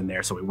vegetables in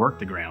there, so we worked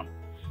the ground.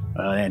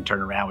 And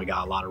turned around, we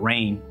got a lot of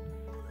rain.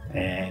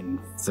 And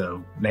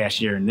so last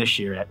year and this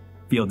year, that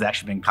field's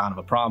actually been kind of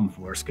a problem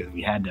for us because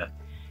we had to,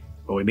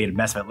 well, we made a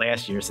mess of it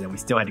last year, so then we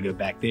still had to go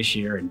back this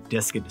year and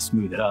disc it to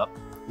smooth it up,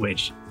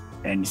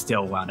 and you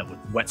still wound up with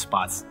wet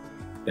spots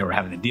that we're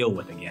having to deal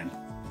with again.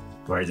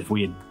 Whereas if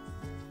we had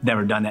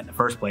never done that in the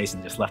first place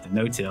and just left it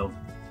no-till,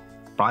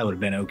 probably would have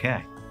been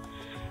okay.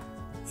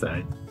 So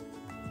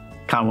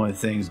kind of one of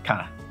the things,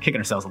 kind of kicking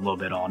ourselves a little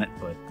bit on it,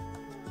 but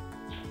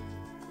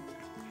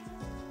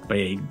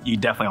yeah, you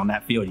definitely on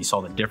that field, you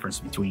saw the difference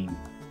between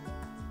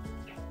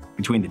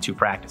the two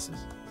practices.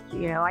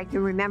 You know, I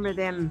can remember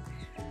them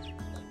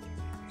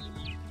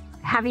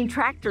having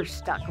tractors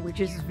stuck, which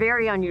is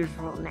very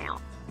unusual now.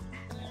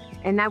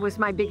 And that was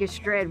my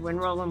biggest dread when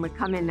Roland would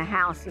come in the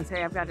house and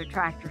say, I've got a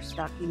tractor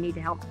stuck, you need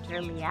to help tow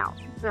me out.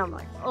 And I'm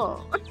like,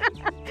 oh,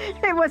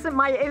 it was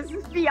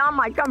beyond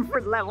my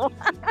comfort level.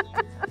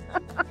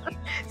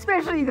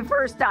 Especially the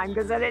first time,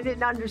 because I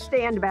didn't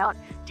understand about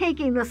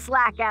taking the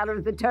slack out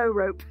of the tow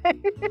rope.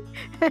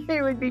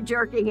 It would be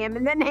jerking him,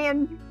 and then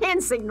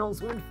hand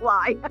signals would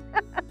fly.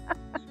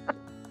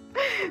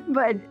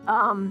 But,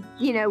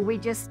 you know, we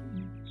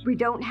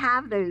don't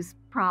have those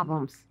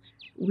problems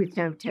with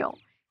no-till.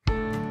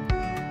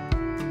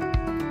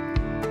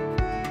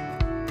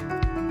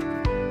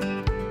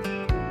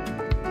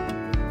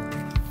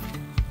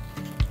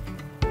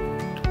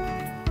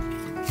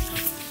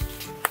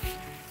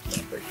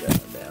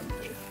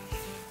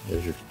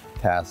 There's your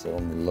tassel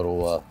and the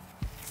little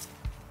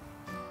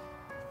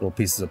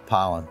pieces of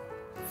pollen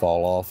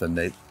fall off,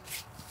 and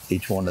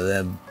each one of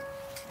them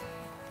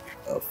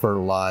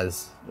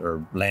fertilize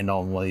or land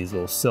on one of these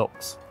little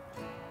silks,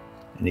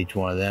 and each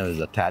one of them is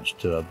attached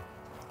to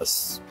a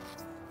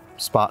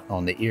spot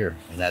on the ear,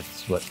 and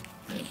that's what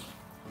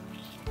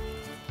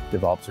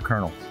develops a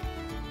kernel.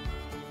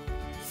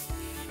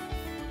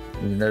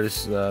 You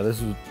notice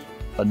this is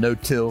a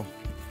no-till.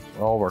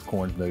 All of our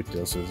corn's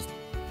no-till, so there's a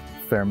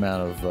fair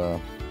amount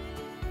of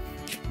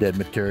dead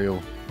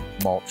material,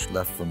 mulch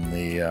left from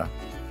the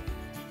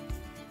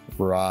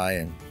rye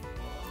and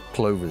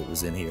clover that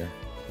was in here.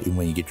 Even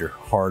when you get your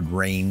hard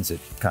rains, it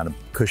kind of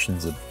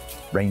cushions the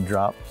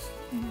raindrops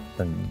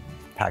and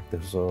pack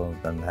the soil,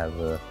 doesn't have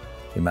the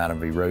amount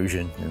of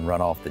erosion and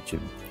runoff that you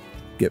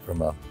get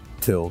from a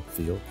tilled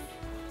field.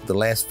 The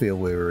last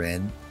field we were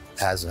in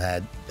hasn't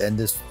had, and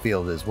this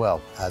field as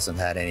well, hasn't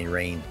had any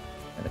rain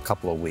in a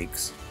couple of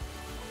weeks.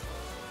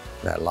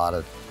 We had a lot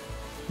of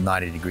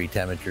 90-degree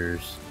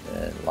temperatures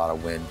and a lot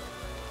of wind.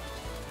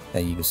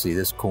 And you can see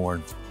this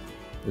corn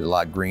is a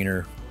lot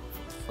greener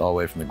all the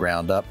way from the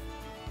ground up,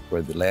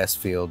 where the last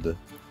field, the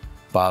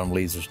bottom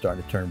leaves are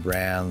starting to turn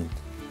brown.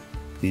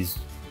 These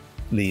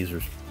leaves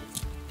are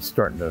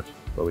starting to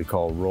what we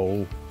call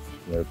roll,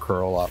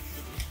 curl up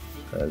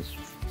as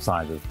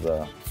signs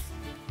of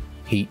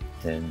heat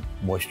and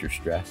moisture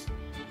stress.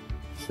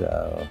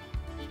 So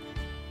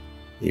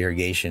the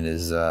irrigation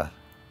is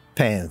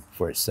paying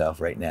for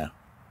itself right now.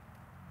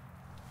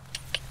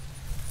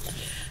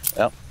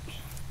 Well,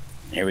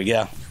 here we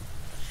go.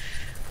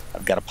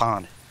 I've got a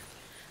pond.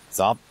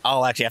 So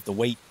I'll actually have to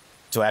wait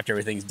till after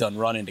everything's done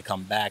running to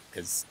come back,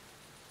 because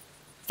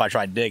if I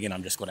try digging,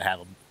 I'm just gonna have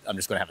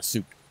a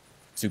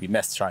soupy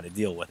mess trying to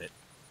deal with it.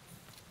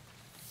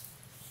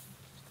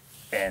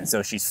 And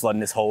so she's flooding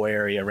this whole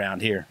area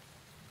around here.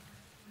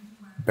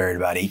 Buried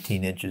about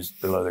 18 inches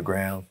below the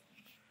ground.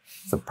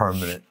 It's a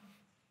permanent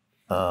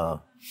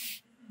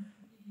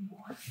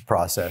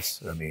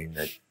process. I mean,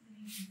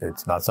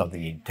 it's not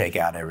something you take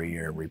out every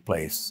year and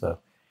replace. So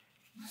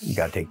you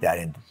got to take that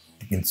into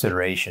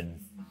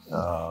consideration.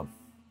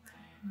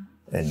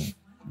 And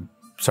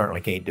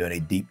certainly can't do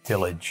any deep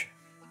tillage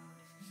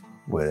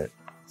with it.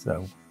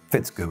 So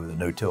fits good with a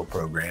no-till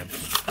program.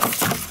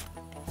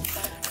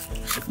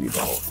 Leave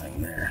the whole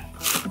thing there.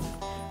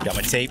 Got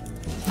my tape,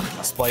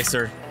 my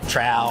splicer,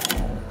 trowel,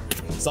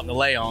 something to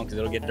lay on because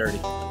it'll get dirty.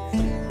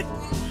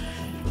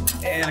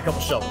 And a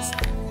couple shovels.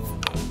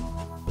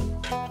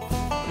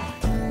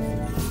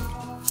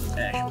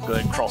 Actually, we'll go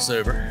ahead and cross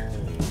over.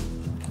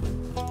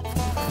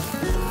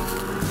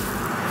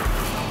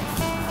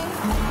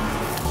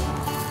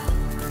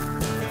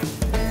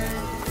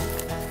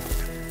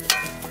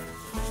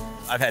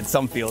 I've had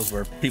some fields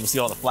where people see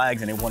all the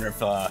flags and they wonder if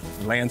the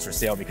land's for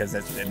sale because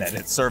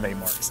it's survey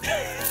marks.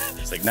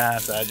 It's like, nah,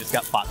 so I just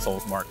got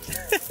foxholes marked.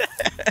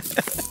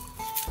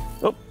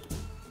 Oh,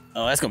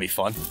 that's gonna be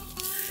fun.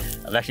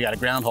 I've actually got a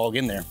groundhog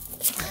in there.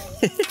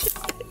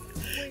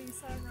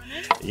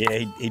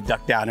 Yeah, he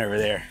ducked down over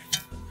there.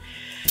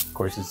 Of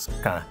course, it's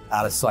kind of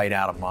out of sight,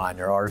 out of mind.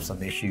 There are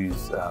some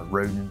issues,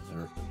 rodents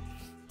or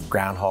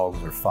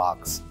groundhogs or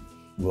fox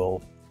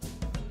will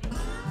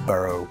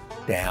burrow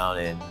down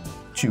and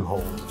chew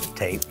holes in the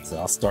tape. So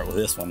I'll start with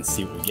this one and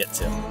see what we get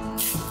to.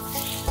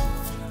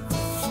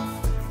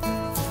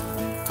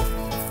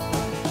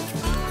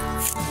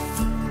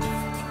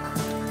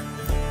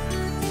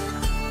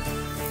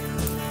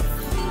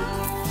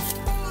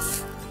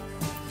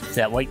 So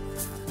that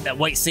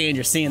white sand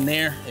you're seeing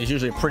there is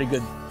usually a pretty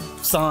good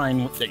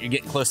sign that you're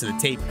getting close to the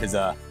tape, because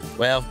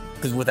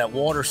because with that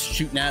water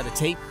shooting out of the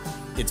tape,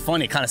 it's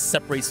funny, it kind of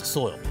separates the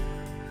soil,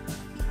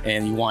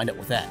 and you wind up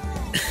with that.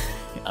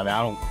 I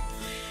mean,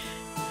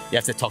 you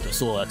have to talk to a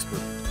soil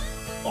expert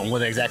on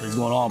what exactly is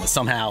going on, but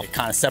somehow it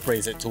kind of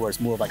separates it to where it's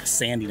more of like a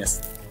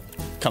sandiness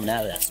coming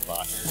out of that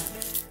spot.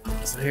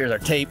 So here's our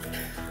tape,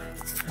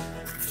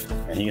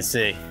 and you can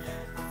see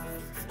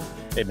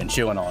they've been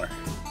chewing on her.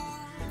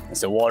 And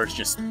so water's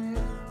you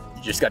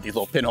just got these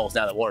little pinholes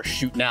now that water's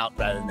shooting out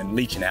rather than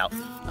leaching out.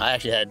 I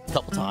actually had a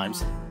couple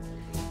times,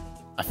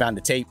 I found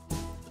the tape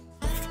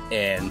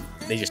and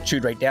they just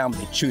chewed right down, but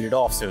they chewed it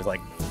off, so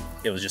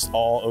it was just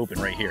all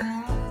open right here.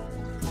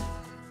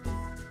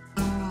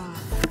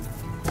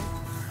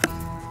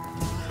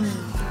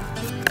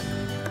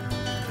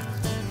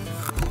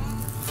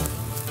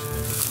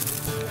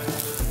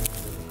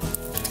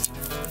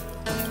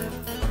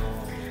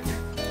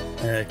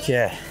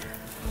 Okay,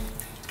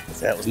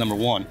 so that was number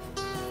one.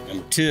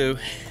 Number two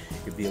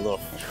could be a little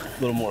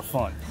more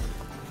fun.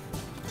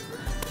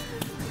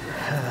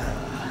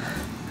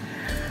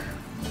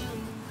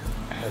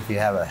 If you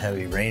have a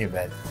heavy rain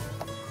event,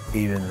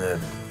 even the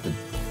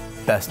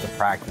best of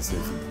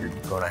practices, you're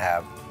going to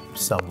have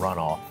some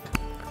runoff,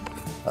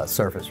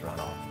 surface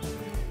runoff,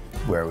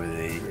 where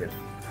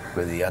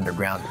with the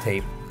underground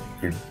tape,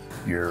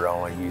 you're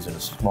only using a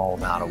small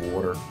amount of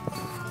water.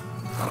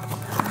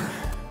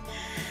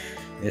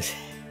 This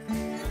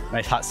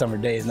nice hot summer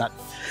day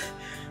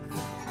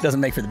doesn't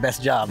make for the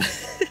best job.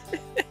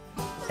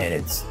 And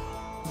it's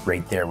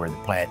right there where the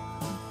plant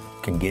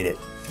can get it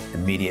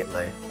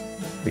immediately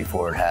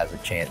before it has a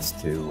chance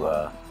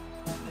to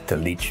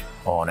leach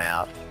on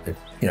out.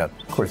 Of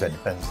course, that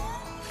depends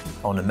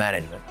on the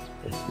management.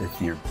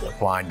 If you're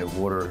applying the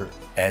water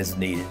as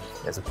needed,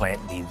 as the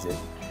plant needs it,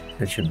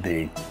 it should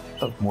be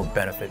of more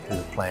benefit to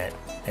the plant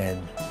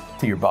and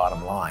to your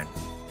bottom line.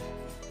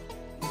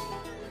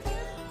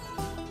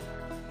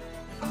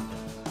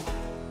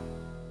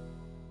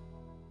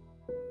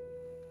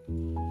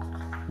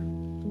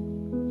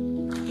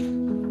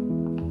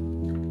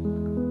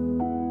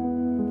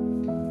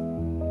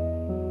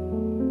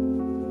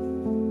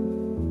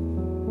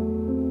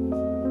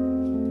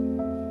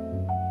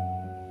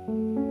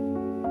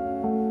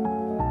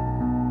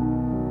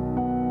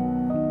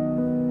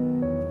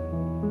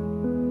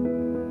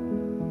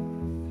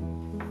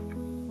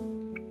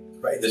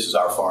 This is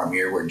our farm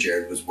here where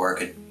Jared was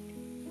working.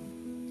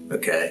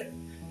 Okay.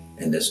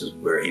 And this is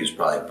where he was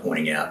probably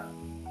pointing out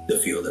the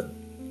field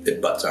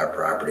that butts our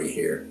property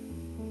here.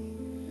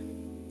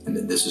 And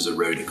then this is a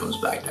road that comes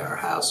back to our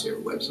house here,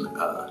 Webb's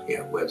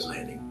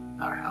Landing.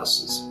 Our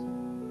house is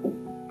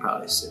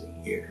probably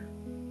sitting here.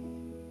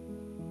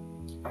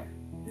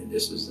 And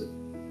this is the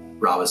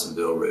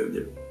Robinsonville Road,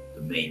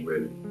 the main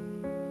road.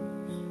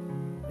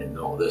 and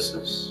all this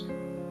is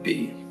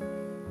be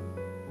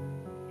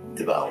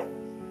developed.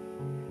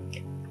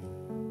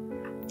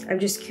 I'm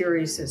just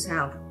curious as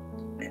how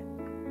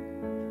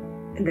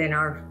then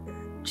our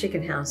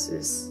chicken house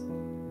is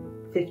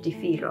 50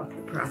 feet off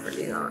the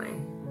property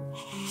line.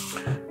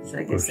 So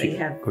I guess they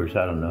have. Of course,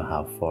 I don't know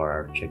how far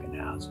our chicken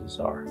houses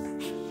are.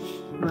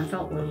 Well, I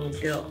thought when we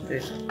built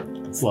this.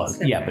 Well,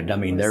 yeah, but I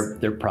mean,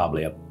 they're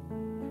probably up.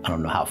 I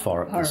don't know how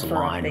far up this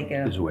line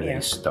is where they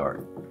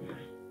start.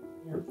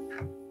 Yeah.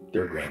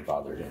 Their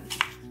grandfathered in.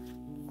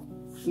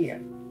 Yeah.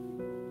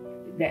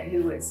 That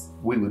who is?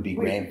 We would be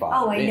grandfathered.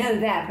 Oh, I know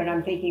that, but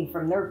I'm thinking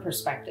from their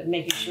perspective,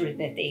 making sure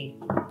that they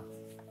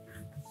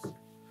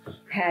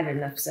had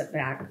enough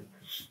setback.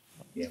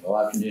 You have all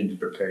afternoon to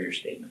prepare your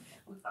statement.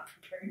 I'm not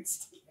preparing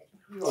statement.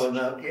 Well,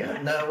 no,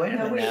 yeah, no, wait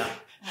a minute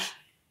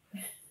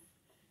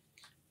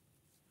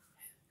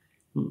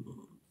now.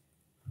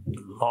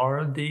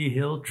 Laura D.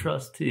 Hill,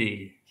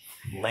 trustee,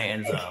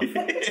 land zone.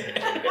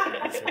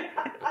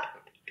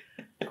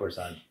 Of course,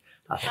 I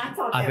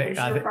thought that was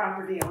your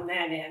property on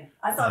that end.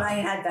 I thought I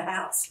had the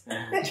house.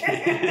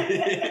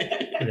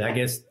 I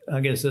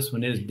guess this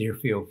one is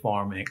Deerfield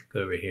Farm Inc.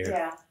 over here.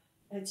 Yeah,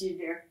 that's you,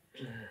 dear.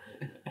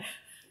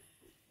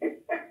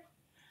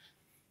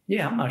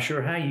 Yeah, I'm not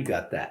sure how you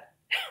got that.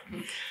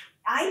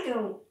 I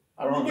don't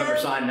remember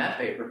signing that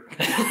paper.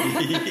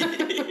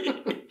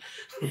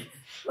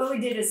 When we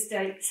did a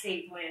state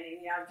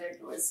planning, the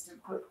object was to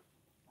put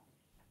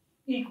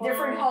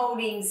different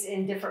holdings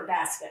in different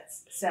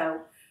baskets.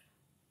 So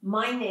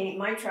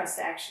my trust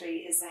actually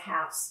is a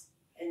house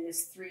in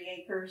this 3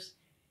 acres.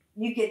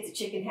 You get the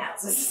chicken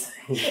houses.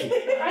 I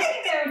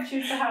think I would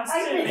choose the house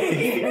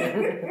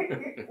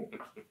too.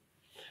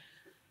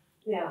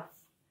 Yeah.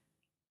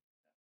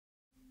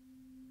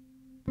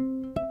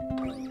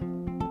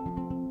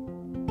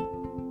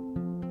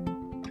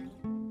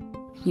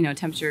 You know,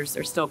 temperatures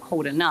are still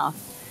cold enough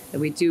that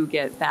we do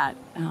get that,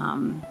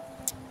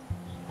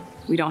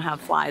 we don't have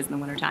flies in the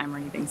wintertime or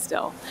anything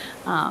still.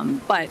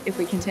 But if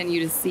we continue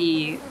to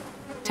see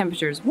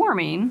temperatures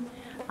warming,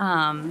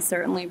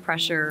 certainly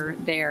pressure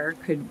there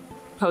could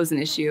pose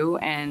an issue,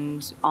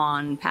 and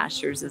on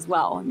pastures as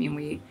well. I mean,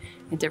 we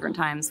at different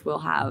times will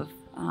have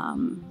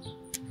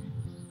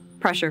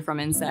pressure from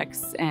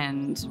insects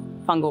and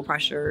fungal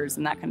pressures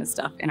and that kind of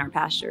stuff in our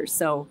pastures.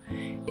 So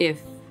I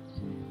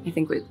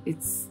think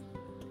it's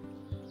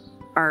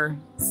our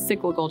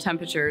cyclical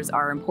temperatures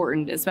are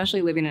important,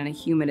 especially living in a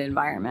humid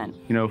environment.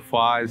 You know,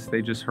 flies,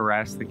 they just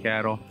harass the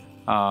cattle.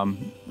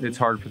 It's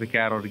hard for the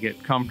cattle to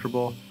get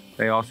comfortable.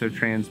 They also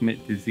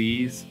transmit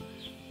disease.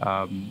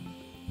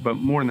 But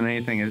more than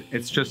anything,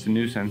 it's just a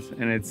nuisance,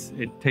 and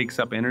it takes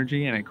up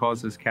energy and it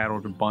causes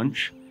cattle to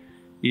bunch.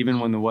 Even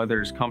when the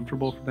weather is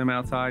comfortable for them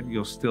outside,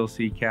 you'll still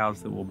see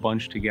cows that will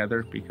bunch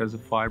together because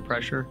of fly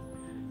pressure.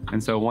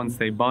 And so once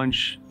they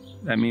bunch,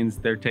 that means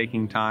they're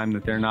taking time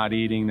that they're not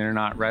eating, they're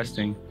not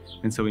resting.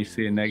 And so we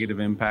see a negative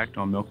impact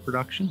on milk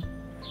production,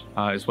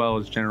 as well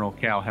as general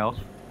cow health.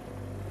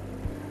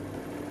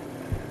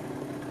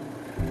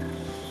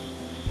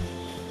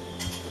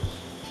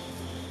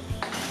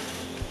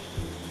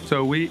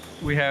 So we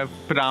have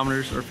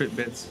pedometers or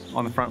Fitbits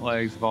on the front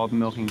legs of all the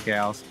milking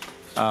cows.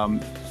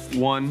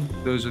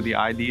 Those are the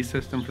ID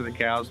system for the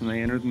cows when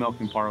they enter the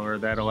milking parlor.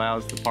 That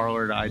allows the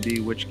parlor to ID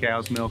which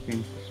cow's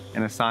milking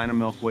and assign a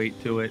milk weight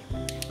to it.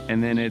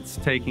 And then it's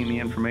taking the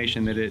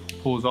information that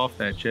it pulls off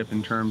that chip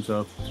in terms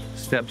of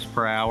steps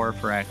per hour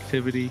for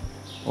activity,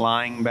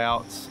 lying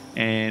bouts,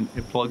 and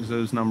it plugs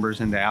those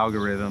numbers into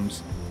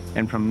algorithms.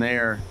 And from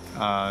there,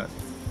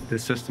 the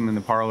system in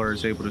the parlor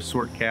is able to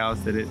sort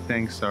cows that it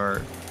thinks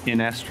are in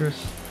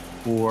estrus,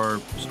 or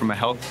from a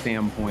health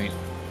standpoint,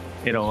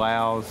 it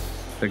allows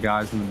the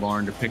guys in the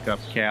barn to pick up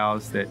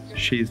cows that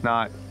she's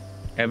not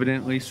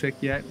evidently sick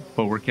yet,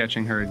 but we're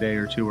catching her a day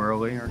or two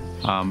earlier.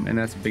 And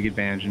that's a big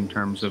advantage in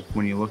terms of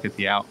when you look at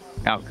the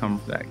outcome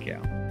for that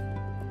cow.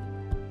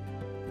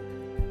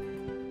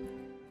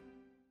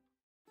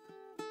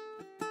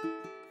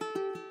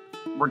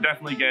 We're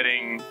definitely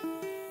getting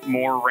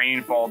more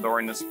rainfall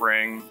during the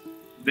spring.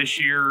 This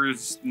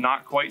year's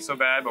not quite so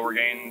bad, but we're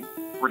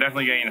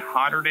definitely getting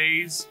hotter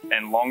days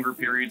and longer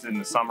periods in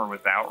the summer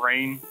without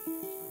rain.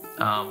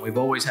 We've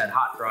always had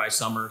hot, dry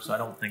summer, so I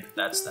don't think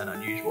that's that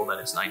unusual that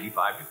it's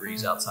 95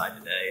 degrees outside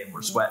today and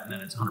we're sweating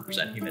and it's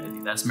 100%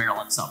 humidity. That's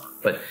Maryland summer.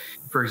 But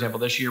for example,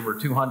 this year we're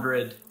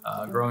 200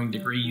 growing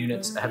degree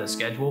units ahead of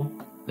schedule.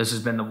 This has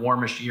been the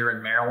warmest year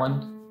in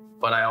Maryland,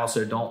 but I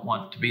also don't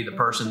want to be the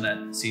person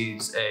that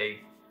sees a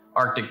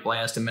Arctic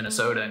blast in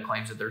Minnesota and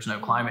claims that there's no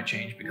climate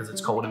change because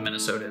it's cold in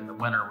Minnesota in the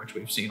winter, which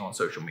we've seen on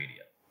social media.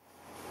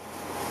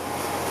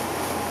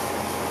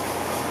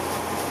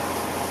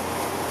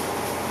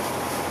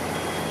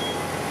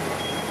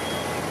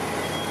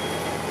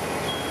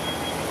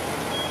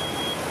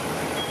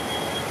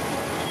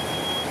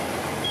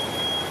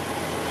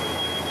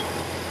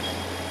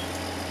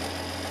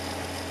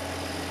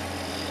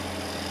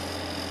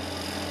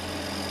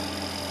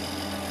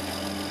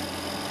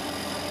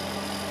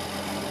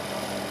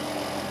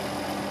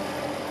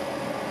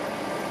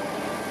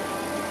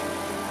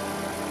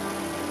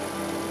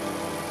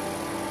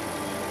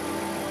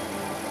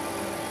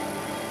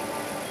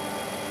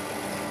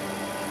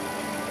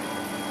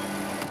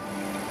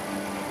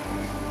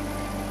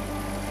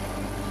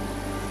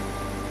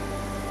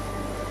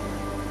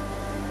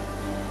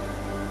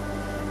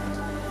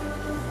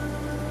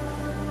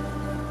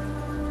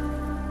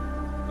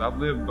 I've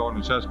lived on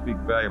the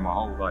Chesapeake Bay my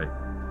whole life.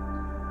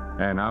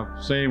 And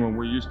I've seen when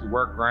we used to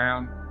work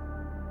ground,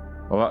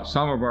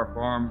 some of our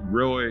farms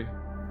really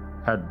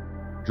had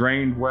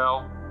drained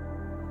well,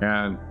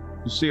 and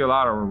you see a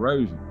lot of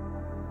erosion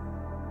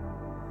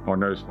on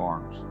those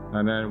farms.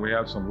 And then we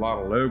have a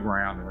lot of low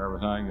ground and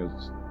everything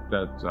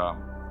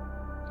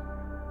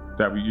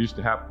that we used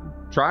to have to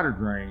try to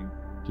drain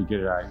to get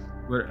it out.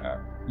 But,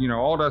 you know,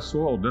 all that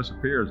soil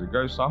disappears. It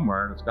goes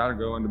somewhere and it's got to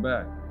go in the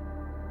bay.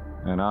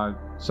 And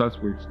since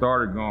we've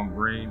started going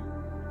green,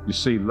 you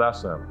see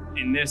less of it.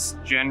 In this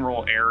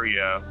general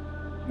area,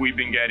 we've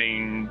been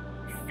getting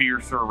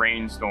fiercer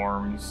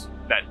rainstorms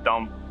that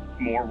dump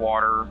more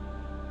water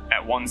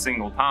at one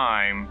single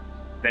time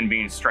than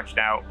being stretched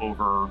out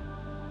over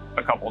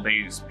a couple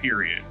days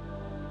period.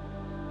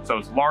 So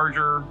it's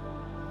larger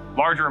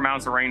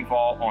amounts of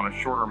rainfall on a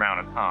shorter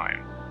amount of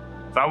time.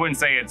 So I wouldn't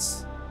say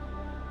it's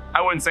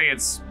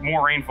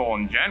more rainfall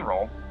in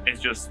general.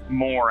 It's just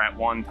more at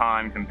one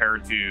time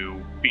compared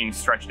to being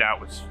stretched out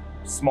with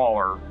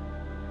smaller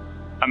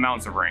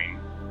amounts of rain.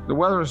 The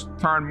weather's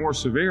turned more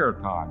severe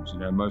at times, you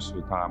know, most of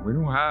the time. We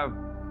don't have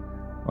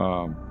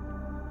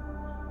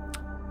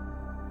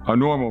a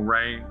normal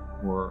rain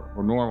or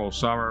normal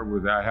summer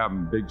without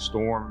having big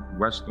storms,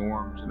 wet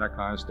storms and that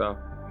kind of stuff.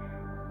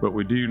 But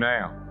we do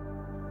now.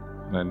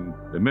 And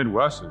the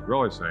Midwest is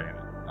really saying it.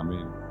 I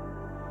mean,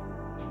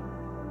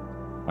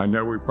 I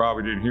know we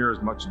probably didn't hear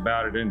as much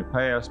about it in the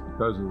past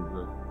because of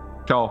the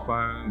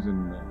telephones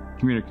and the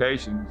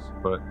communications,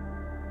 but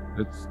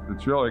it's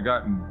really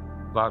gotten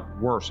a lot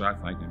worse, I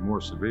think, and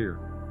more severe.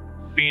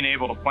 Being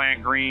able to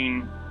plant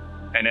green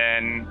and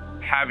then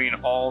having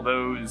all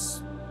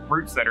those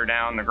roots that are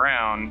down the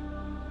ground,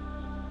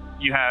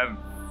 you have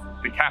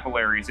the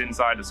capillaries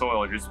inside the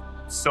soil are just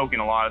soaking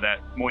a lot of that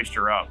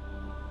moisture up,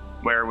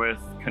 where with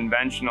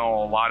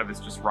conventional, a lot of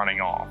it's just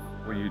running off.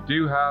 When you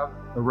do have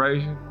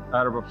erosion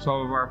out of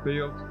some of our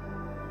fields,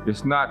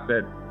 it's not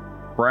that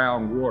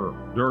brown water,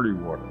 dirty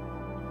water.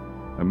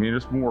 I mean,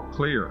 it's more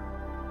clear.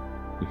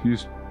 If you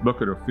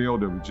look at a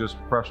field that was just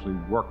freshly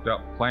worked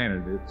up,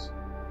 planted,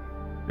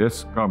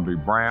 it's gonna be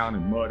brown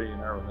and muddy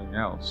and everything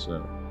else.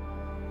 So,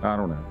 I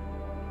don't know.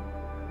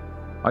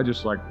 I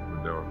just like what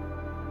we're doing.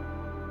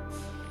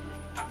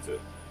 That's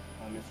it.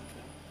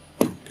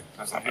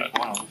 That's not bad.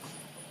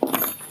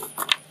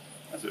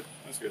 That's it.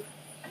 That's good.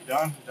 You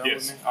done? Done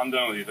yes, with me? I'm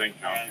done with you. Thank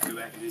you, John. And go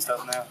back to do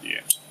stuff now?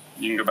 Yeah.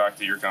 You can go back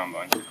to your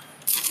combine.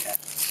 Yeah.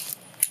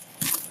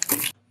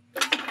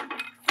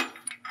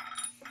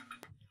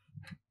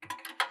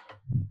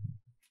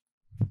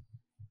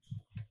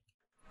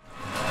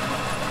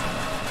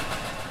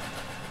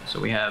 So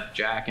we have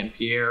Jack and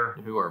Pierre,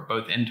 who are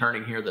both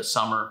interning here this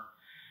summer.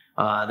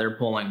 They're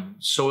pulling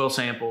soil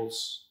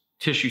samples,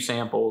 tissue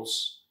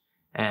samples,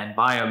 and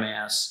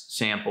biomass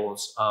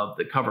samples of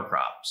the cover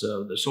crop.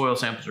 So the soil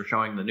samples are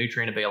showing the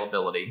nutrient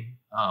availability.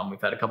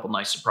 We've had a couple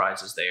nice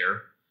surprises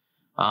there.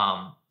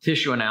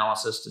 Tissue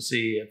analysis to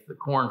see if the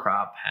corn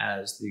crop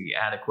has the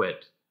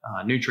adequate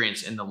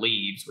nutrients in the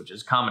leaves, which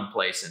is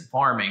commonplace in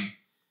farming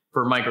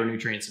for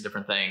micronutrients and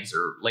different things,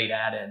 or late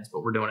add-ins,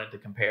 but we're doing it to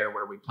compare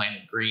where we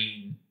planted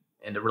green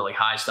into really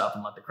high stuff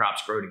and let the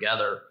crops grow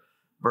together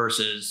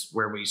versus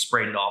where we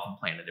sprayed it off and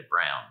planted it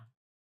brown.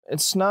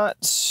 It's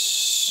not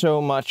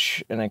so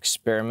much an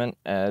experiment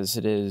as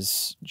it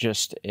is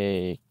just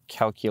a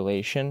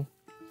calculation.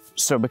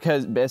 So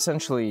because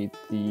essentially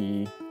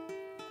the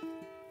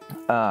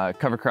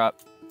cover crop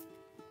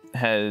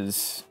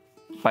has,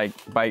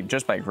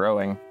 just by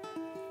growing,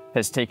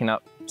 has taken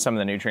up some of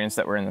the nutrients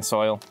that were in the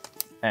soil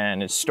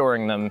and is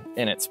storing them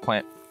in its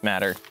plant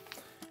matter.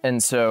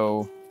 And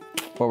so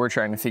what we're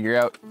trying to figure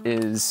out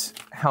is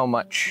how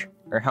much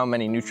or how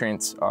many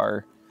nutrients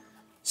are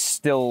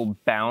still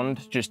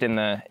bound just in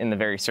the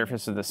very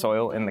surface of the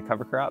soil in the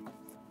cover crop,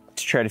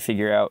 to try to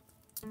figure out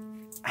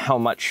how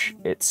much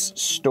it's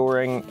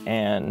storing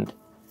and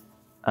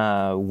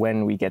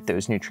when we get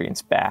those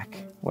nutrients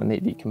back when they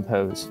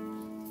decompose.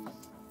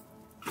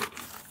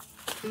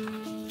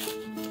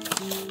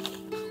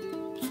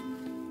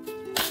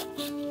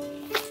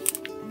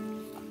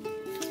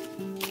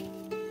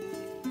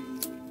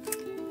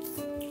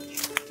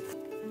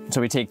 So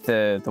we take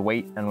the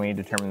weight and we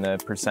determine the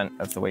percent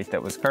of the weight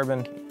that was carbon,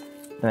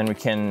 and then we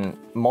can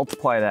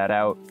multiply that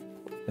out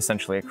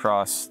essentially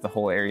across the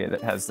whole area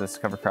that has this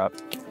cover crop.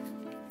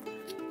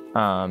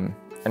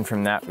 And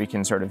from that we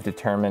can sort of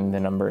determine the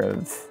number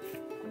of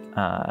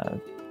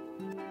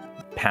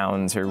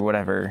pounds or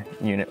whatever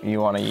unit you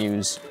want to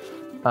use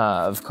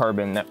of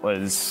carbon that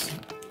was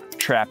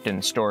trapped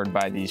and stored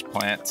by these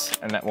plants,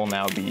 and that will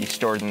now be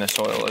stored in the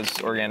soil as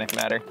organic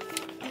matter.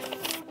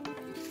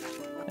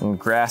 And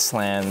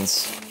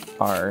grasslands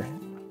are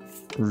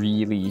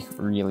really,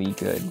 really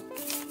good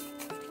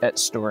at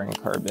storing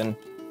carbon,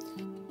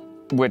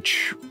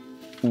 which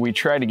we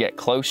try to get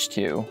close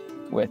to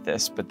with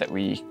this, but that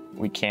we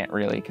can't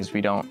really, because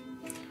we don't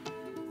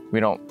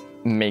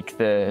make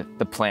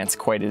the plants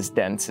quite as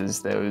dense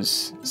as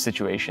those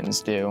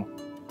situations do.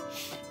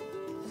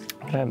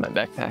 Can I have my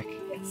backpack?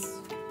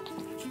 Yes.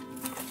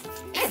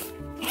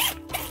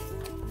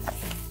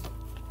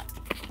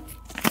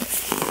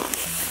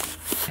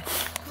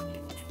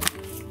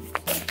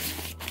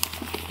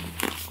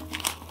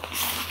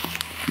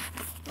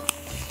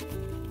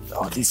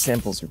 Oh, these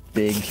samples are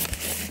big.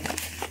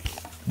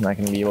 I'm not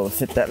gonna be able to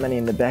fit that many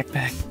in the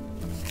backpack.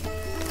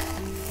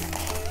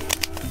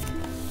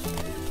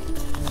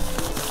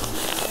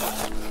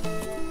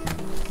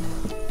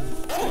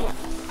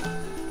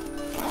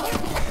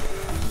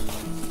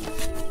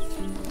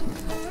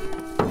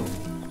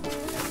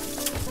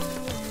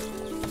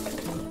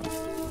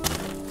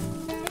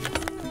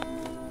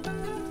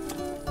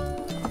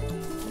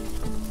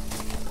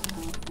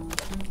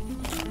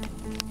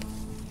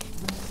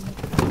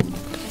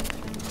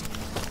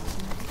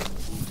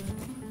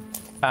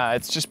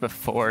 It's just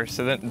before,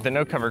 so the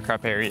no cover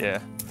crop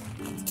area,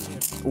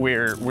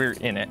 we're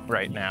in it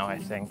right now, I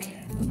think.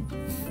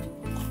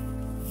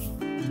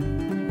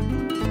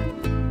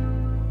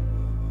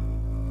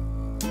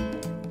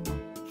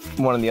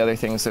 One of the other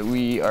things that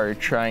we are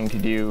trying to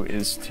do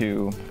is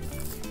to,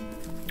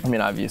 I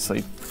mean,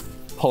 obviously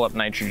pull up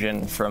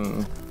nitrogen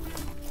from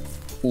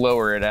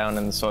lower it down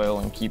in the soil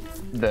and keep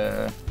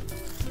the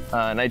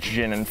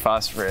nitrogen and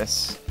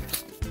phosphorus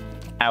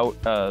out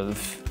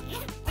of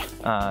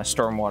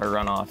stormwater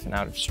runoff and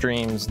out of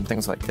streams and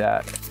things like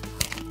that.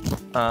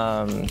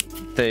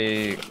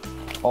 They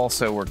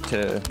also work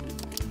to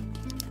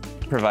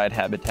provide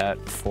habitat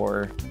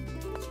for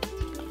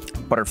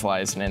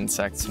butterflies and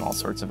insects and all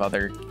sorts of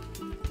other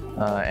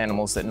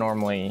animals that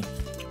normally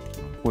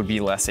would be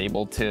less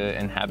able to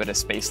inhabit a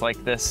space like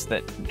this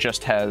that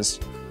just has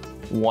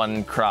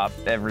one crop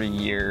every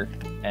year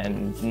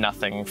and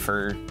nothing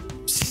for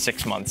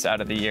 6 months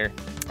out of the year.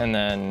 And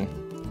then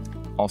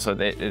also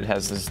it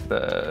has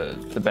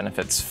the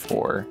benefits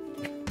for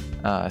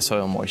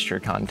soil moisture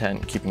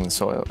content, keeping the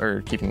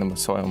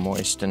soil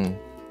moist and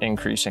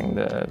increasing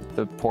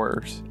the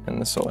pores in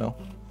the soil.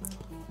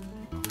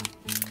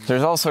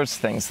 There's all sorts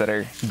of things that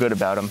are good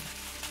about them.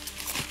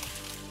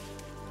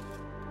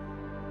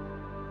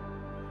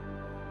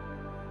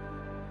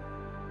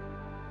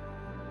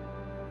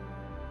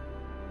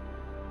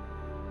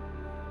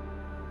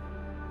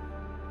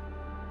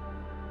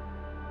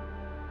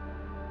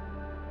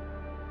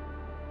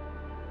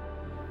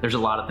 There's a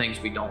lot of things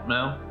we don't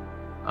know.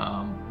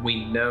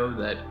 We know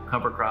that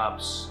cover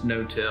crops,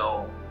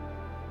 no-till,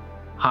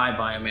 high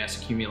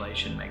biomass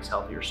accumulation makes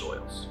healthier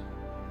soils.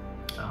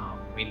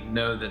 We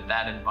know that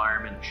that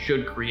environment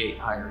should create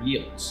higher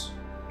yields.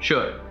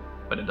 Should,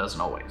 but it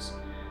doesn't always.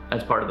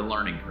 That's part of the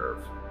learning curve.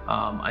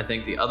 I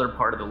think the other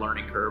part of the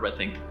learning curve, I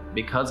think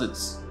because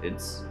it's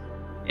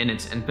in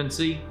its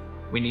infancy,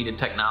 we needed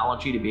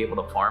technology to be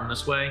able to farm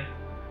this way.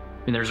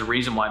 I mean, there's a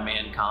reason why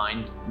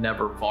mankind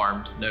never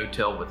farmed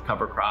no-till with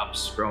cover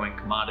crops, growing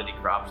commodity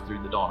crops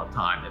through the dawn of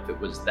time. If it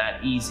was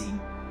that easy,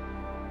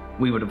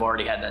 we would have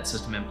already had that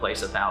system in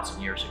place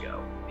 1,000 years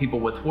ago.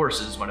 People with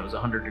horses, when it was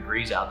 100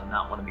 degrees out, did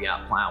not want to be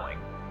out plowing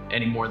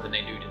any more than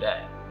they do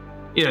today.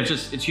 You know,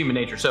 it's human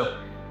nature. So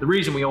the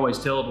reason we always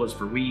tilled was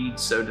for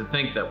weeds. So to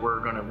think that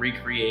we're going to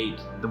recreate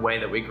the way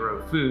that we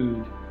grow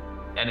food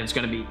and it's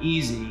going to be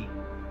easy,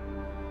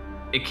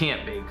 it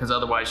can't be, because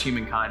otherwise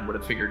humankind would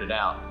have figured it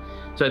out.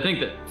 So I think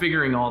that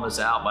figuring all this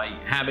out by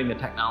having the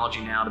technology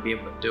now to be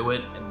able to do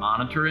it and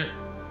monitor it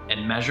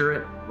and measure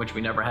it, which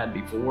we never had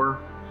before,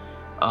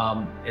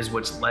 is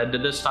what's led to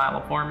this style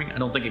of farming. I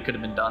don't think it could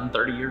have been done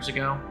 30 years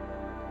ago.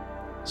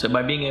 So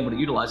by being able to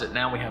utilize it,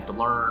 now we have to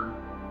learn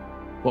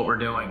what we're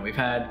doing. We've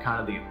had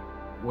kind of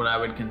what I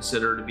would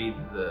consider to be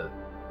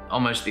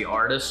almost the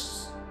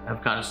artists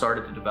have kind of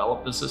started to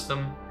develop the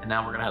system. And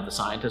now we're gonna have the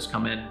scientists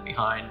come in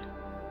behind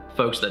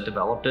folks that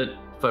developed it,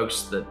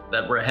 folks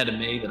that were ahead of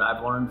me that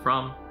I've learned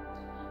from.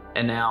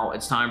 And now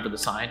it's time for the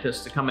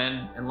scientists to come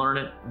in and learn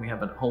it. And we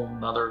have a whole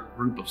nother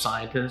group of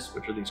scientists,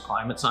 which are these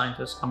climate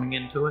scientists coming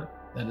into it.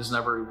 That is no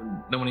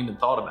one even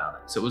thought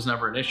about it. So it was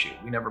never an issue.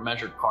 We never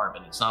measured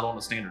carbon. It's not on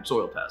a standard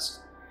soil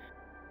test.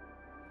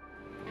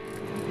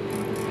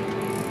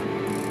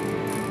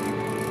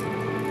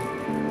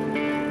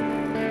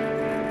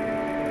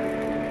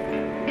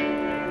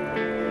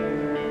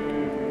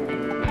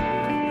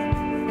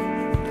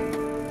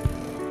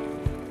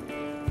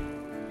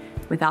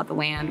 Without the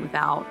land,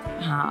 without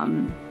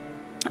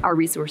our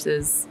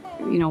resources,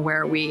 you know,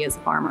 where are we as a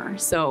farmer?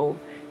 So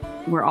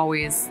we're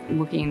always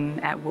looking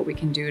at what we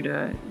can do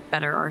to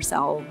better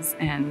ourselves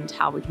and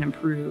how we can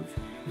improve.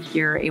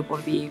 You're able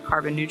to be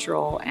carbon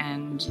neutral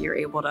and you're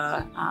able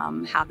to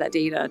have that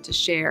data to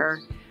share.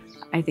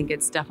 I think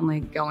it's definitely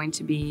going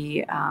to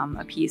be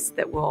a piece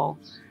that will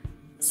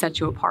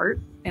set you apart,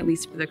 at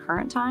least for the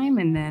current time.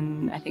 And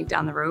then I think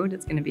down the road,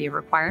 it's going to be a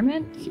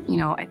requirement. You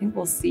know, I think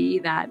we'll see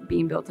that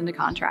being built into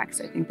contracts.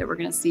 I think that we're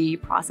going to see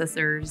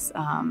processors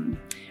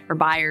or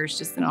buyers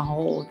just in a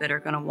whole that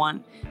are going to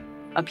want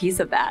a piece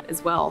of that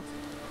as well.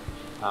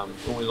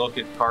 When we look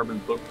at carbon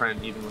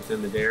footprint, even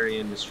within the dairy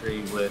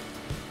industry, with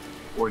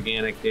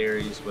organic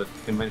dairies, with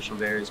conventional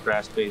dairies,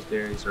 grass-based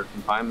dairies, or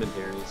confinement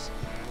dairies,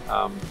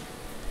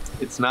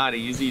 it's not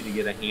easy to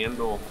get a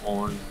handle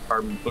on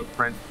carbon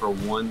footprint for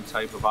one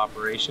type of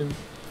operation,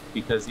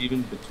 because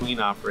even between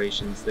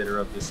operations that are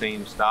of the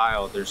same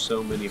style, there's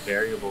so many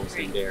variables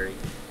in dairy.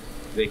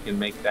 They can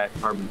make that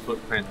carbon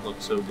footprint look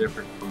so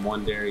different from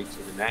one dairy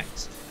to the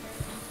next.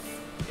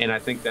 And I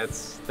think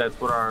that's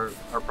what our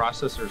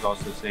processor is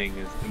also saying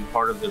is, and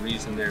part of the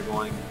reason they're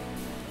going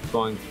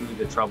through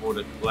the trouble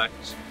to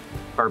collect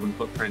carbon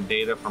footprint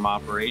data from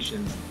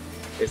operations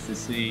is to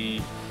see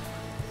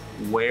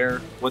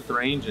what the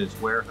range is,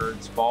 where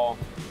herds fall.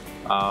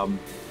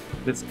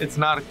 It's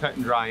not a cut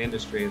and dry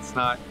industry. It's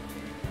not.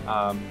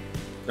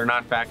 They're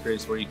not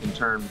factories where you can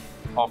turn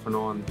off and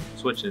on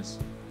switches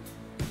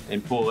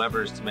and pull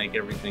levers to make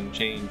everything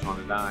change on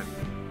a dime.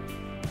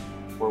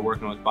 We're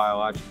working with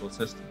biological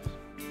systems.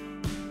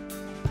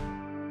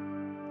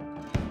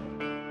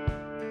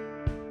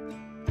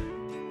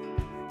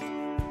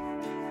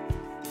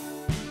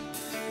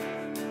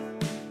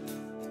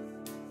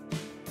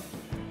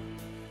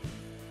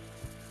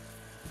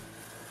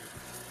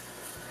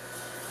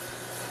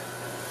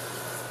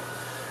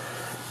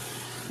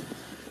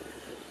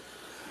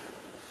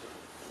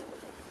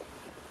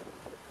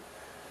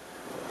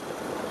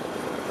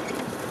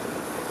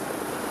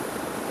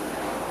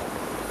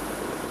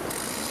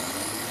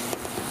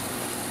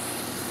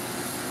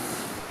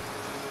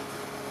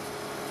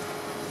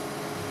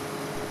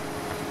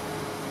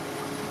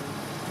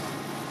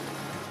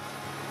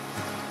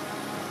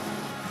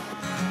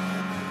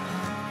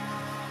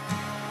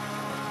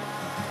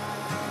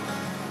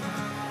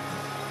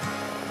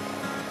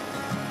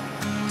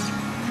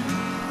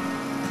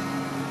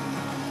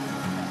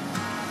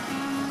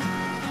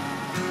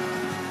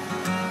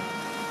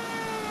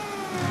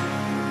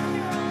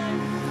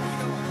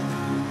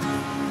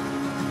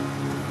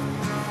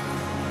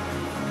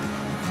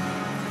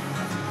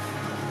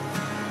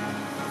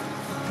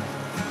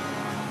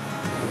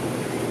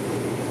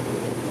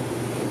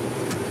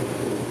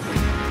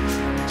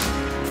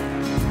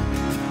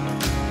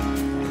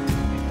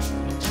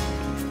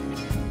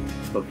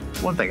 But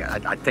one thing,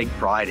 I take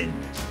pride in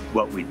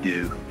what we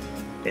do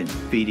in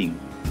feeding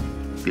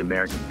the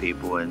American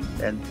people and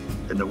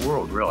the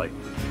world, really.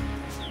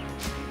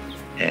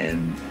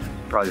 And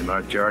probably the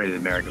majority of the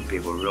American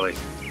people really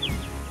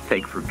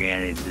take for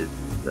granted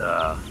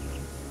that,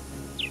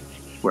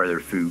 where their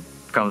food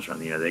comes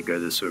from. You know, they go to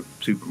the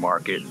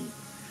supermarket and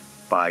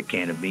buy a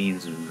can of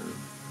beans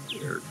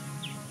or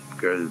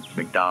go to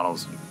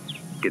McDonald's and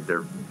get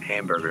their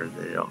hamburger.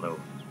 They don't know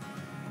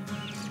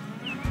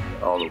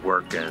all the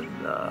work and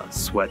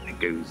sweat that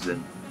goes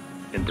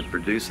into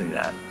producing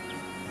that.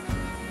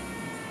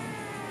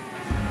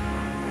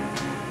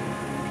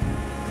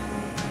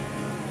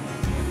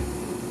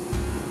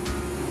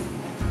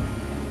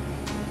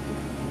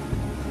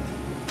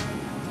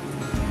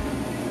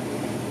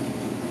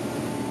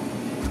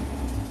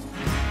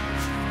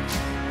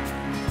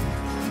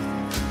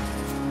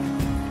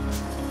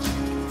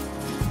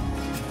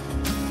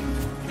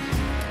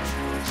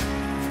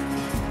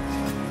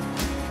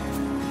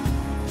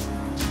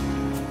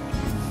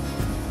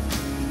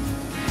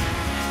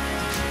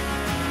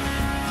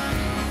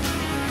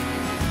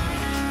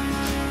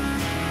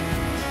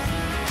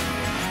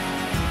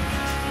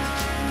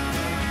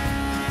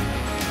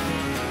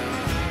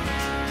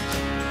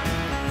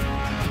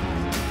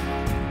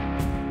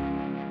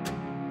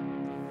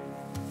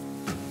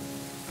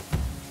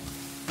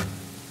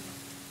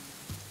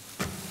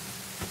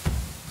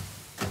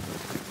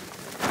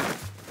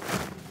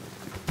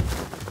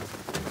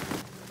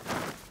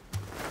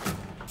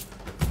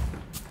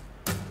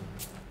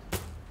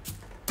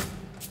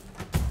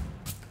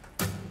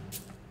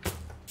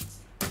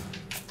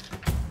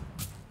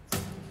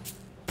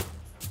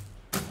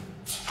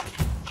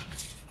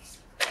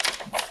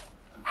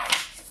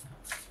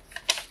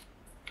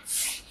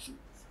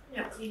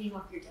 Cleaning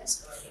off your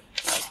desk already.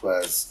 That's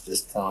why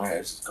this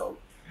townhouse is called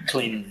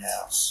cleaning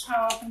house.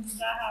 How often does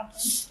that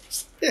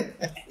happen?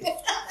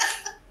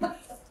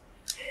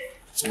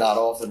 Not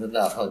often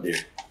enough, huh, dear?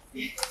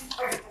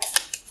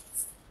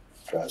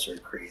 Drives her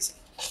crazy.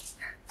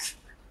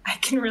 I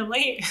can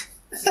relate.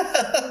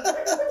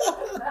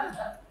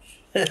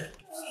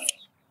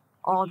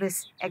 All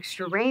this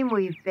extra rain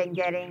we've been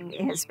getting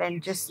has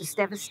been just as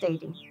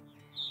devastating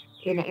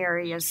in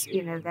areas,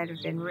 that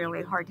have been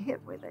really hard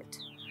hit with it.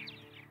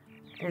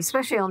 And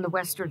especially on the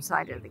western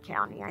side of the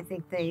county. I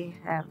think they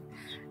have,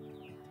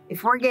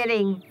 if we're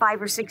getting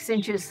 5 or 6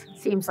 inches, it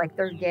seems like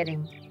they're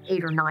getting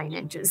 8 or 9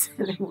 inches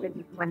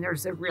when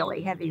there's a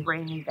really heavy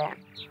rain event.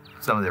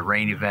 Some of the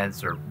rain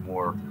events are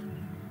more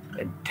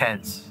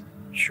intense,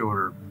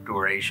 shorter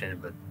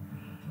duration, but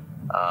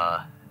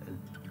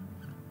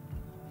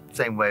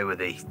same way with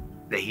the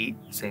heat.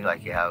 Seems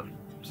like you have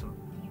some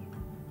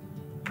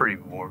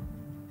pretty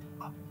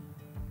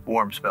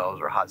warm spells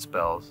or hot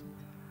spells.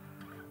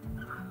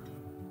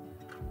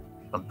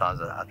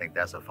 Sometimes I think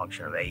that's a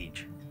function of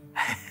age.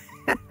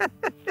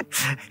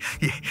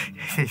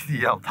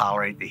 You don't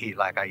tolerate the heat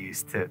like I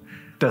used to. It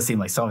does seem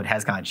like some of it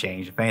has kind of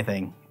changed. If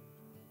anything,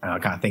 I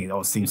kind of think it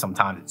always seems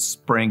sometimes that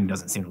spring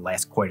doesn't seem to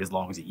last quite as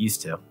long as it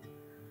used to.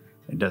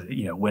 It does,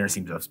 winter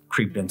seems to have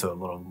creeped into a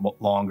little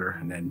longer,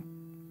 and then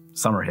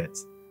summer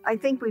hits. I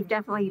think we've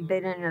definitely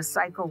been in a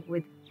cycle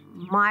with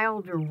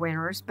milder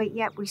winters, but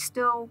yet we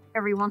still,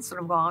 every once in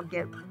a while,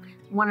 get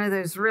one of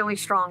those really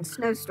strong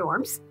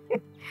snowstorms.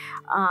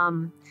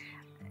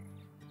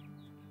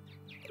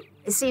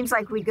 It seems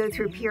like we go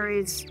through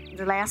periods,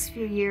 the last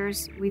few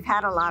years, we've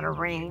had a lot of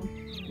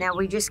rain. Now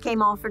we just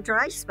came off a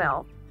dry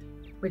spell,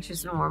 which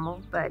is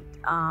normal, but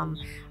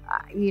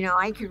you know,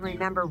 I can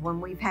remember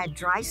when we've had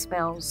dry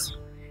spells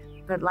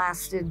that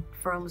lasted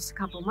for almost a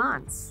couple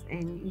months,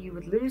 and you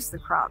would lose the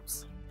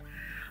crops.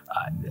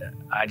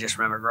 I just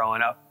remember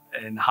growing up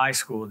in high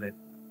school that,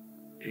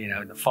 you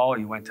know, in the fall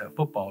you went to a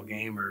football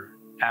game or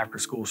after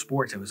school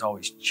sports, it was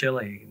always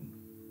chilly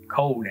and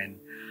cold, and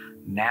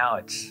now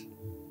it's,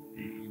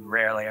 you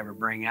rarely ever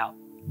bring out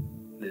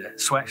the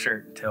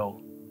sweatshirt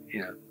until, you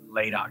know,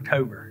 late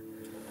October.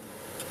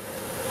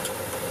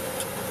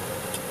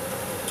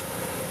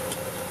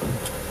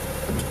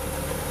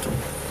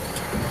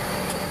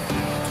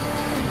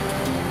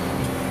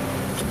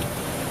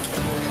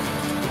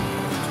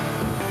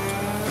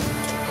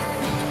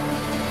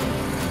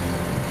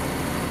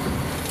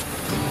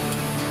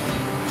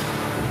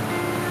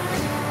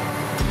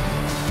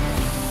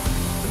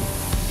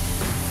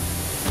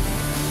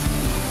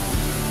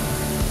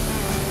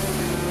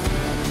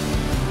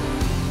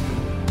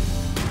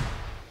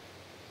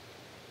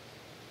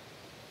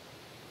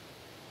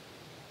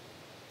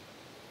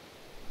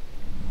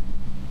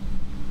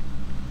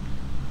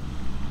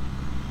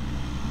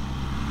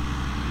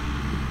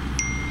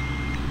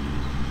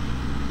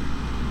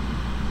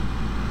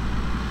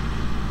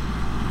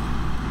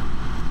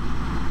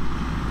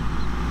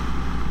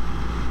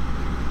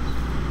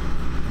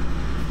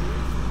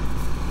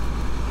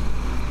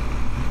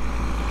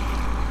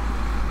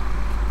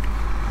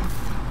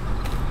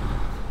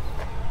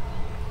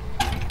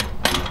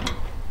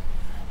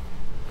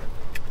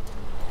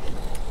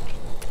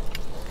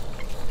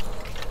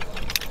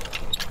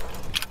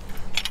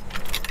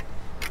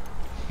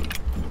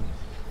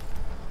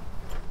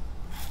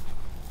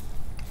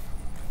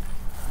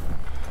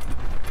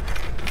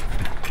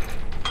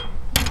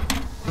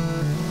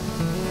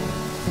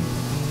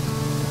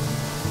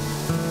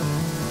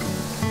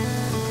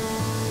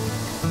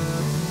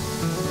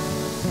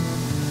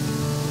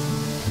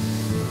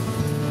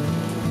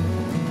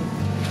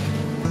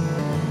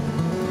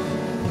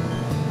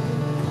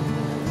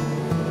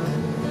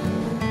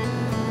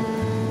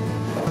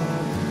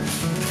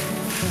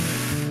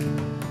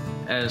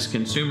 As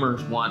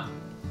consumers want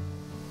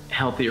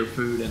healthier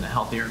food and a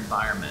healthier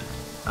environment,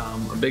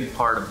 a big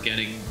part of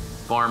getting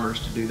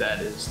farmers to do that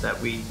is that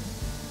we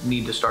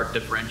need to start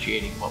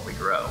differentiating what we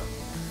grow.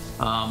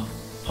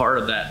 Part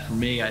of that for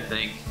me, I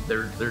think,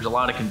 there's a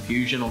lot of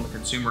confusion on the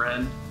consumer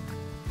end.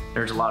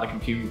 There's a lot of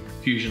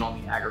confusion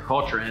on the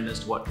agriculture end as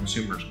to what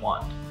consumers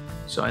want.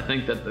 So I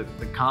think that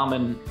the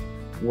common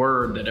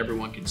word that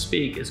everyone can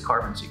speak is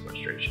carbon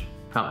sequestration.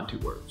 Common two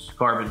words,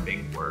 carbon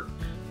being the word.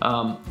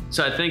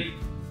 So I think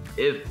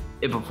if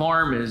a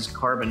farm is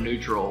carbon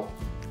neutral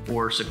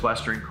or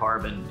sequestering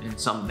carbon in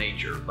some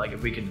nature, like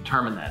if we can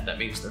determine that, that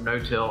means they're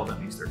no-till,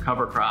 that means they're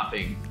cover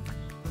cropping,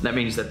 that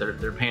means that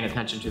they're paying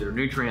attention to their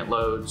nutrient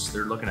loads,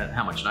 they're looking at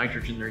how much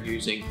nitrogen they're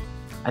using.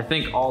 I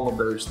think all of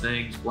those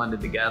things blended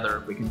together,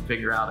 if we can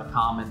figure out a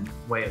common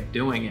way of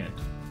doing it,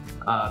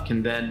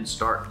 can then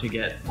start to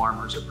get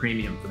farmers a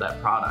premium for that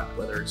product,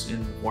 whether it's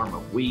in the form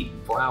of wheat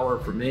and flour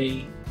for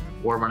me,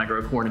 or when I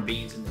grow corn and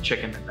beans and the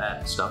chicken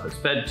that stuff is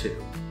fed to,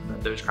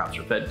 that those crops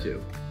are fed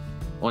to.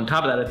 On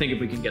top of that, I think if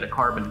we can get a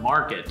carbon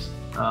market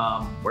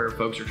where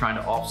folks are trying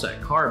to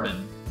offset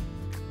carbon,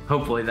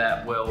 hopefully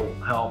that will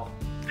help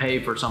pay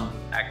for some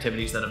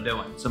activities that I'm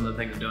doing. Some of the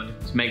things I'm doing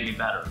to make me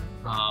better.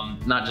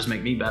 Not just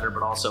make me better,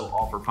 but also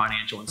offer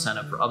financial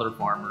incentive for other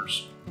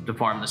farmers to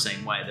farm the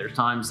same way. There's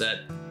times that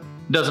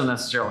it doesn't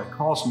necessarily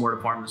cost more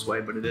to farm this way,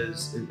 but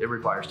it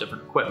requires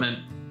different equipment.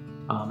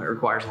 It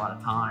requires a lot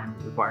of time,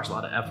 it requires a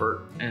lot of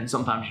effort, and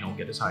sometimes you don't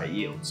get as high a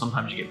yield.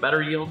 Sometimes you get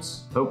better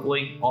yields,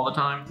 hopefully all the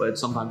time, but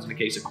sometimes in the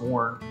case of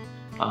corn,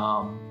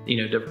 you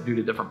know, due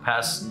to different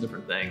pests and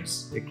different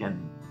things,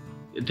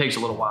 it takes a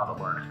little while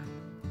to learn it.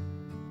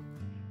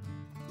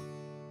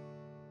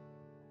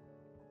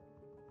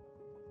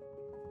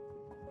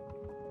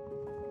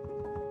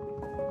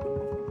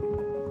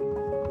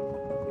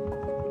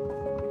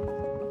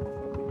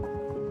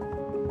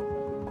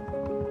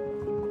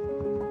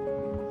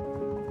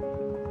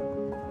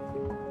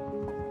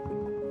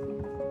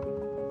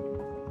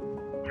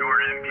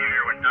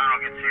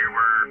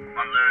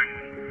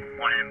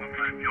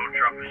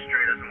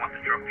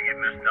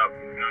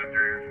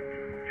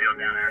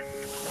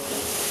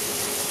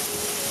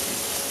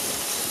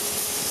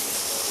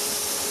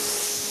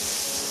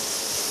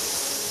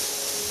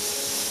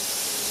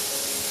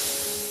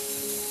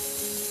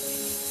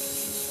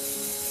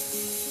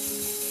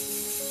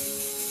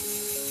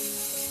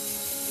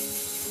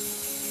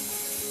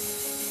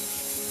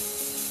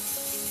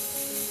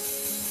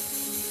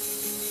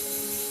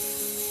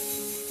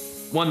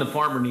 One, the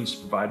farmer needs to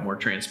provide more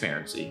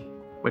transparency,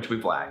 which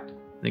we've lacked.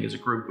 I think as a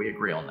group, we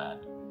agree on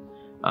that.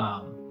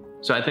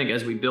 So I think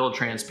as we build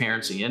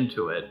transparency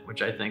into it,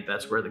 which I think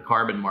that's where the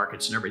carbon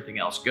markets and everything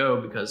else go,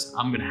 because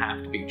I'm gonna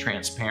have to be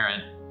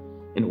transparent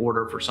in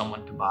order for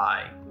someone to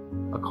buy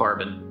a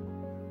carbon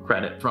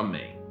credit from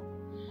me.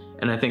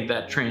 And I think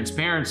that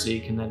transparency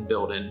can then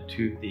build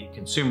into the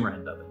consumer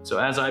end of it. So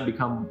as I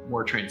become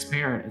more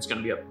transparent, it's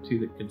going to be up to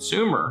the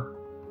consumer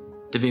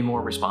to be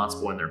more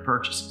responsible in their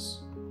purchases.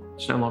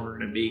 It's no longer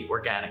going to be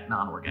organic,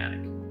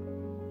 non-organic.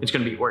 It's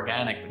going to be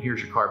organic, but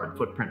here's your carbon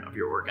footprint of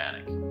your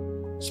organic.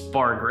 It's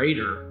far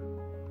greater,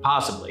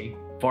 possibly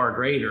far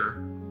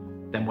greater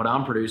than what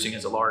I'm producing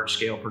as a large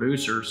scale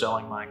producer,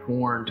 selling my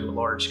corn to a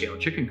large scale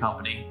chicken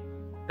company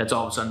that's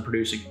all of a sudden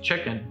producing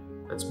chicken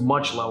that's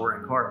much lower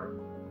in carbon.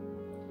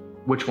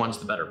 Which one's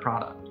the better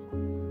product?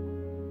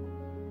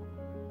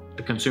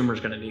 The consumer's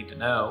going to need to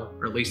know,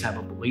 or at least have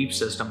a belief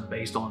system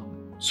based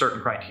on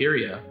certain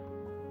criteria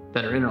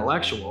that are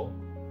intellectual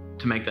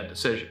to make that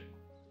decision.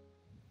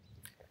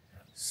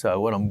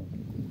 So what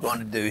I'm going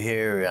to do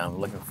here, I'm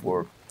looking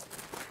for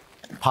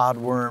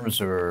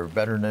podworms, or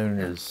better known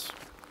as,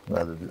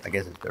 well, I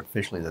guess they're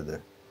officially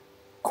the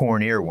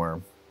corn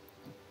earworm.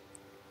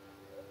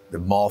 The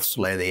moths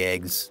lay the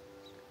eggs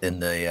in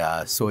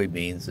the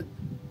soybeans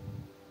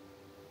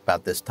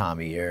about this time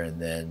of year, and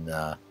then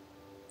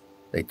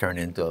they turn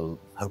into,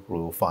 hopefully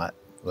we'll find,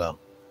 well,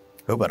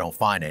 hope I don't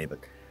find any, but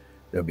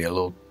there'll be a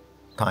little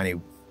tiny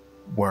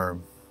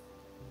worm,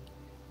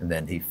 and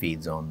then he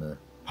feeds on the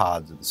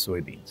pods of the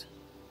soybeans.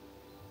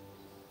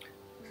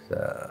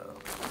 So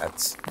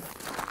that's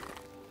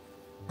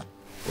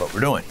what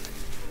we're doing.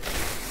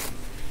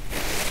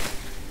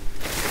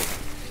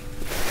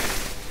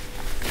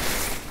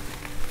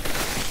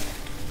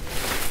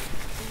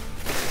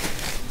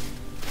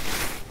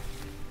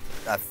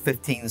 Got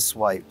 15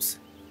 swipes,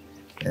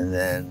 and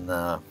then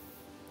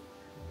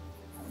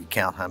you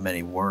count how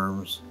many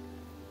worms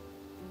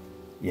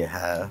you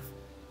have,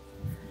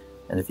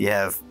 and if you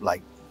have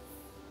like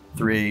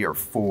 3 or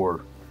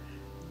 4,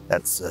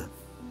 that's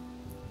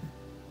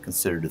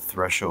considered a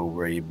threshold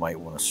where you might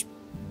want to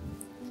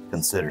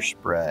consider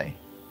spray.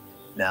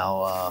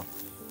 Now I'll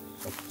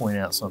point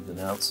out something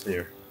else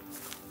here.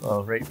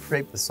 Well,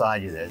 right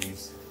beside you there,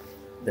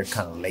 they're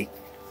kind of late.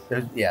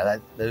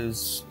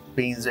 Those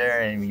beans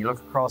there, and when you look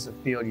across the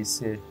field, you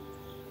see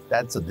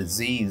that's a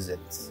disease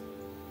that's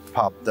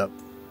popped up,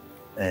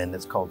 and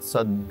it's called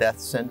sudden death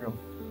syndrome.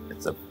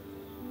 It's a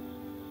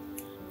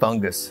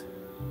fungus,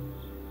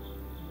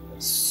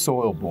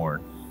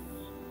 soil-borne.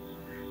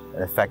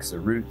 It affects the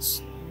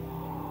roots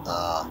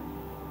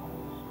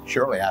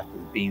shortly after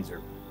the beans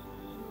are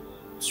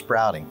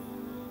sprouting.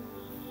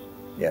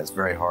 Yeah, it's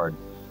very hard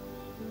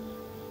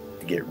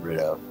to get rid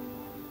of.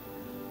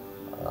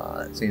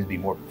 It seems to be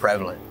more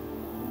prevalent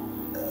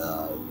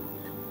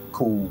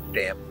cool,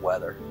 damp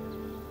weather.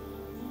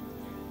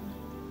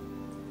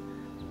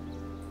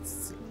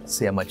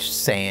 See how much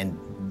sand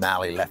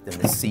Mally left in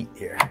the seat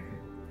here.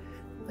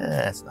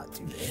 That's not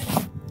too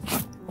bad.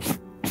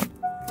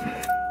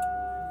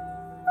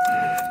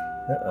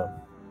 Uh-oh.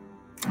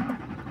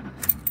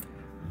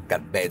 Got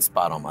a bad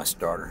spot on my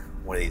starter.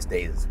 One of these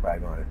days it's probably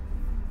gonna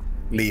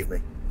leave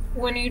me.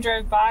 When you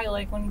drive by,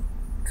 like when you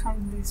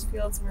come to these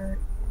fields where,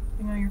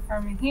 you know, you're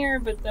farming here,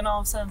 but then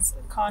all of a sudden it's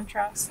a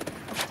contrast.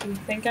 Do you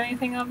think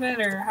anything of it,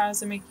 or how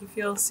does it make you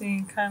feel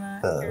seeing kind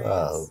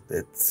of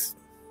it's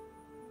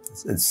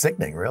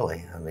sickening,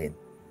 really. I mean,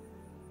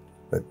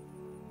 but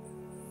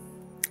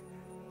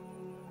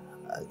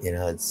you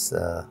know, it's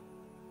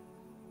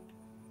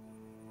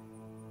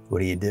what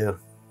do you do?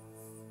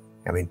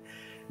 I mean,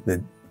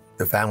 the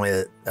family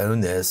that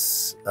owned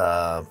this,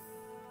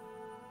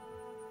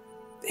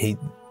 it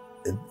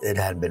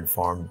hadn't been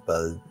farmed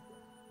by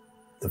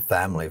the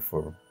family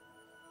for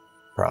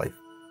probably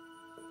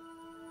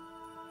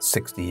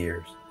 60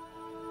 years.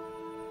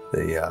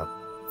 The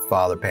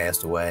father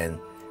passed away, and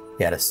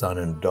he had a son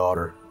and a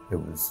daughter who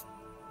was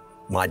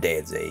my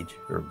dad's age,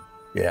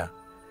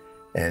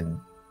 and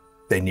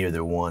they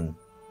neither one,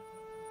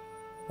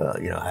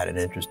 had an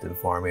interest in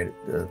farming,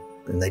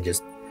 and they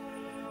just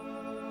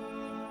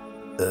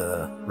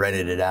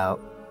rented it out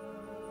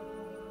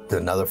to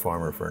another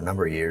farmer for a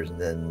number of years, and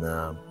then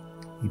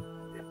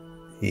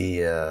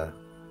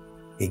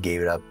he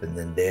gave it up, and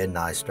then Dad and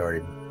I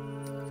started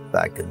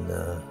back in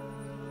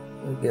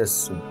I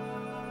guess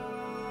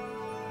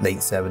late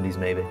 70s,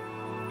 maybe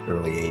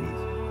early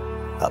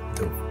 80s, up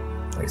to,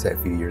 like I said,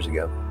 a few years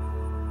ago.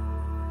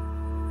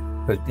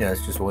 But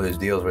it's just one of those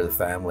deals where the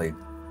family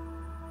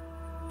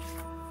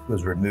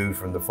was removed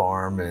from the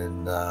farm,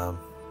 and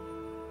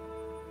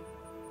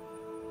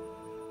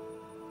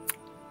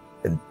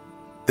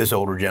this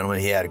older gentleman,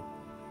 he had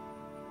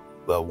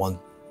one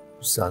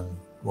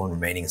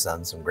remaining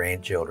son, some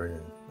grandchildren,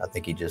 and I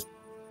think his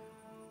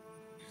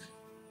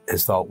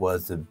thought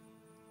was to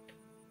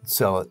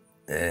sell it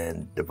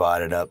and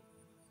divide it up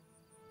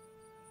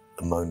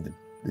among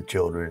the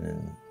children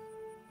and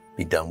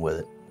be done with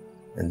it.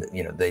 And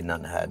they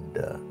none had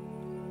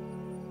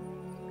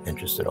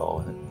interest at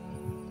all in it.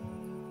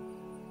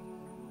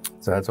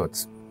 So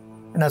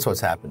that's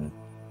what's happened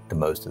to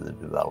most of the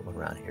development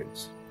around here.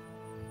 It's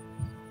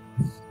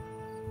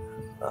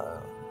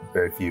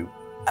very few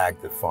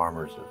active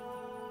farmers have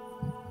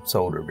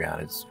sold their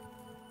ground. It's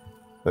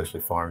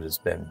mostly farms that's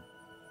been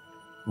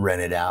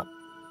rented out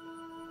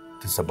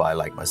to somebody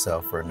like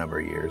myself for a number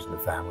of years, and the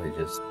family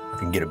just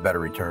can get a better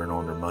return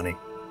on their money.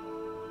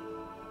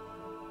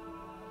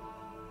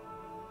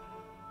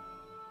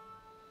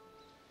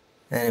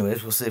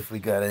 Anyways, we'll see if we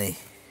got any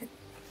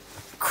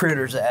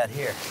critters out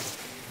here.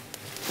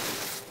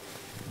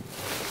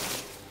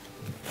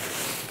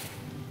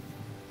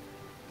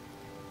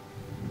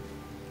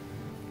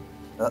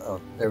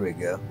 Uh-oh, there we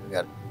go. We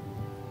got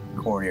a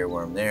corn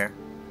earworm there.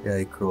 Yeah,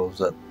 he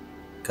curls up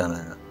kind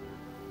of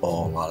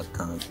ball a lot of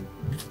times.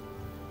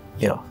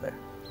 Get off there.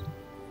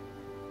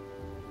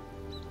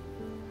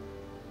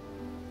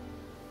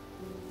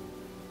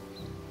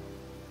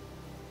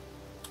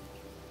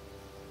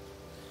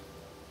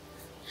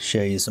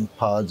 Show you some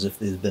pods if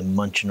they've been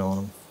munching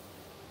on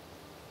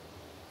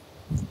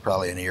them.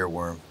 Probably an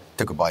earworm.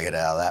 Took a bite out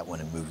of that one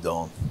and moved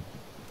on.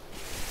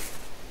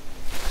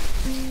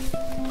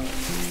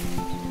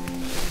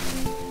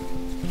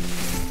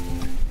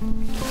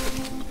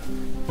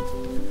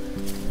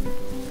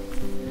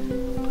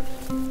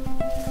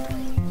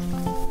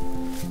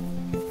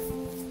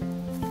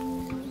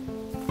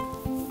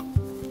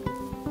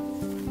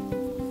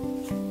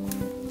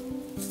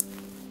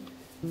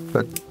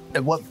 But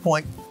at what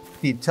point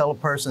do you tell a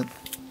person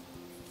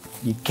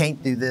you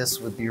can't do this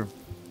with your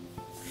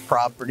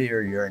property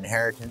or your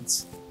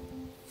inheritance?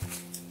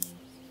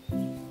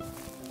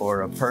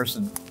 Or a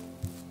person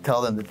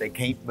tell them that they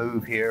can't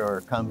move here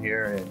or come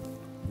here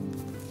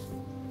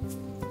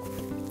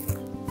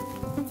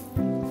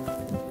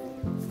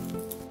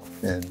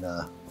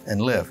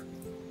and live?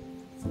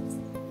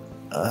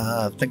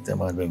 I think there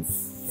might have been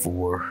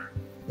 4,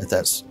 if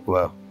that's,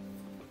 well,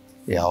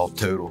 yeah, all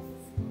total.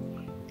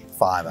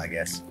 5, I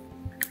guess,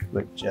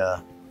 which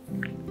I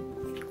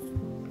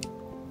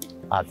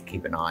have to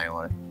keep an eye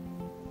on it.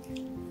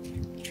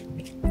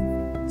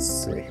 Let's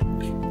see.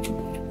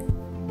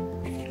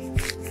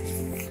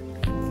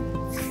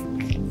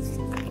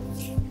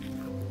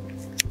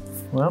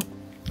 Well,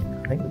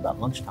 I think it's about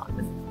lunchtime.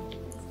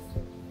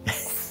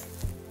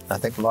 I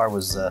think Laura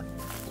was,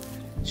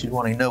 she'd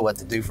want to know what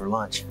to do for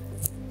lunch.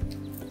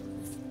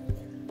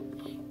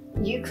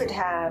 You could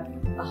have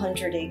a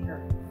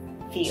 100-acre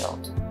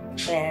field.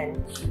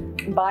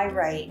 And by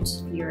right,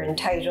 you're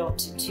entitled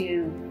to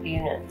 2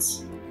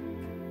 units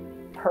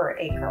per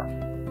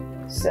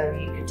acre. So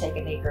you could take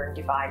an acre and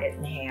divide it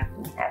in half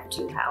and have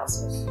 2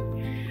 houses.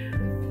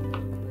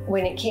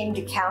 When it came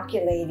to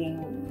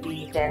calculating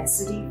the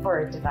density for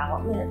a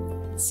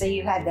development, say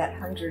you had that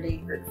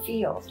 100-acre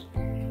field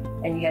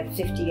and you had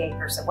 50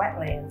 acres of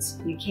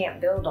wetlands you can't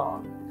build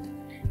on,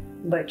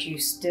 but you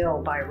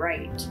still, by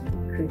right,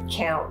 could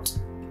count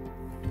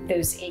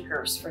those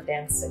acres for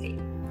density.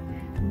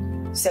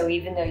 So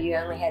even though you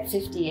only had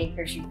 50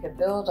 acres you could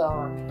build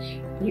on,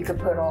 you could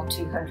put all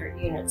 200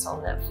 units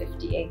on that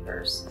 50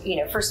 acres. You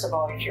know, first of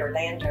all, if you're a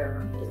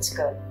landowner, it's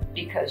good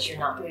because you're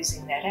not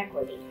losing that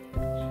equity.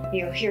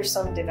 You'll hear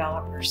some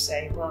developers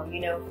say, well,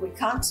 you know, if we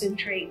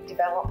concentrate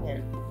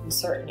development in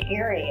certain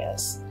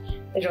areas,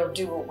 it'll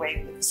do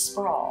away with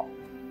sprawl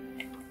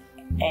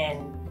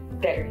and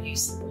better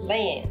use of the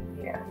land,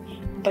 you know.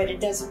 But it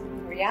doesn't,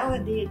 in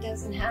reality, it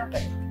doesn't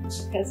happen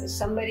because if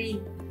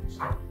somebody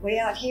way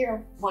out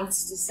here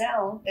wants to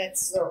sell,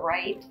 that's the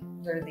right,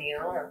 they're the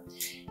owner,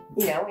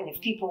 you know, and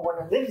if people want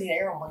to live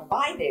there and want to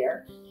buy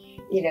there,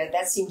 you know,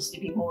 that seems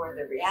to be more of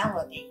the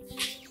reality.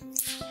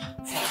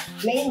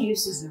 So land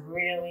use is a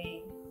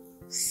really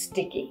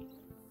sticky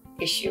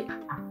issue.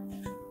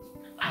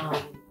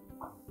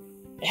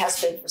 It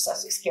has been for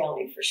Sussex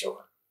County for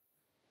sure.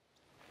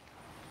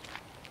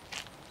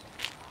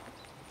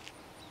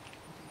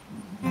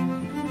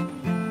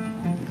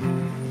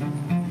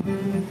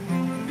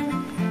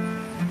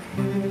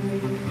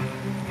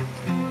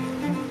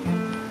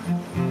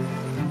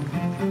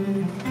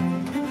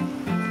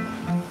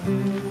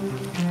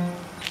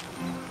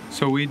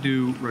 So we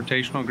do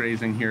rotational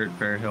grazing here at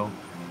Fairhill,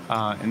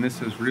 and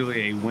this is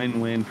really a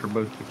win-win for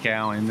both the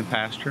cow and the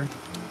pasture.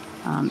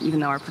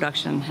 Even though our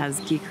production has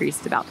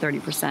decreased about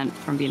 30%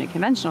 from being a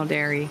conventional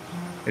dairy.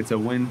 It's a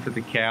win for the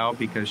cow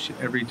because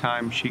every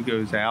time she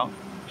goes out,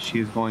 she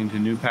is going to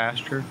new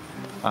pasture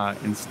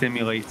and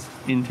stimulates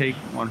intake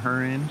on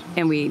her end.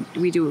 And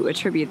we do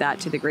attribute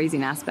that to the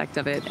grazing aspect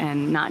of it,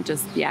 and not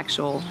just the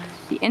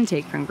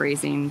intake from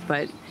grazing,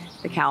 but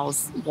the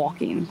cows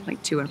walking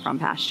like to and from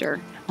pasture.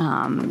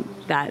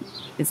 That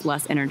is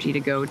less energy to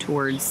go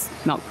towards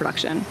milk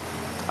production.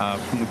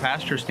 From the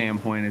pasture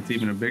standpoint, it's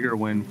even a bigger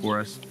win for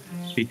us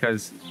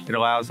because it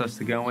allows us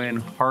to go in,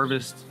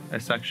 harvest a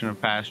section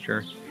of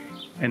pasture,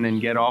 and then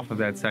get off of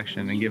that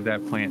section and give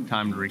that plant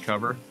time to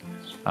recover.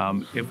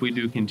 If we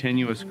do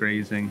continuous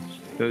grazing,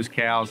 those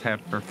cows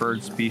have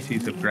preferred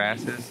species of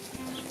grasses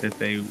that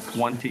they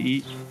want to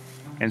eat,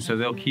 and so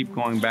they'll keep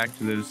going back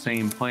to those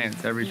same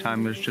plants every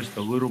time there's just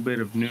a little bit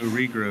of new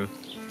regrowth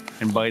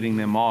and biting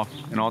them off,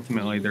 and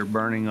ultimately they're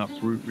burning up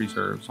root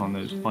reserves on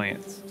those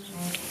plants.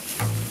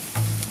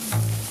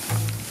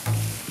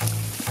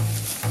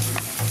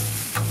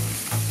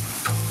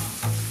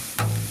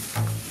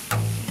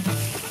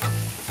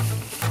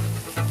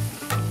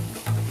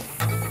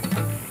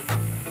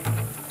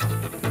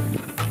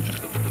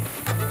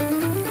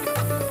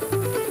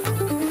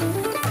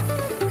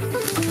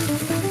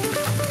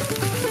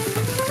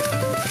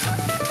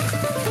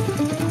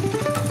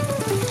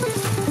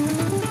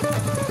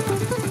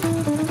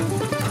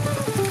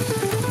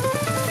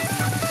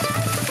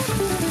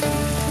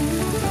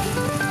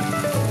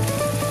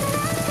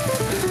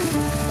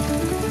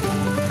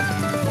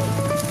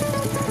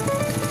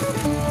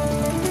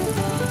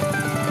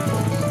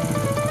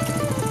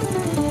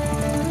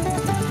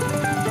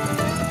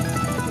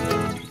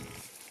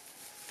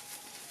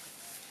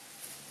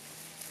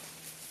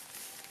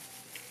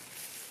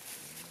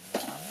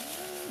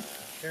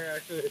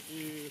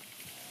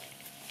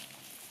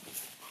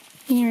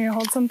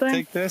 hold something?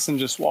 Take this and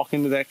just walk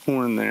into that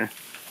corn there.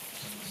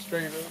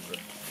 Straight over.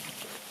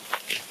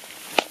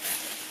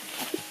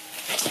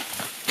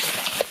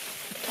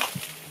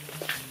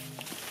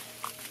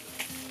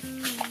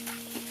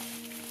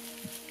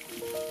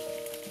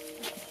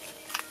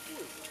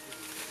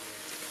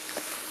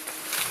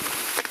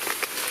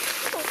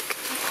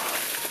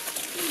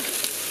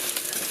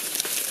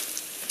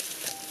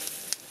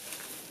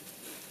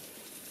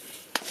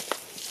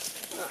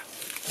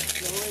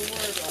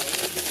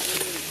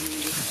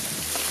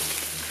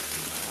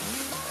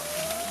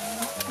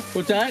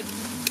 What's that?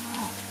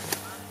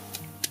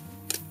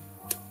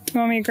 You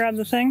want me to grab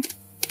the thing?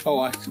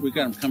 Oh, we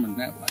got them coming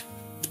that way.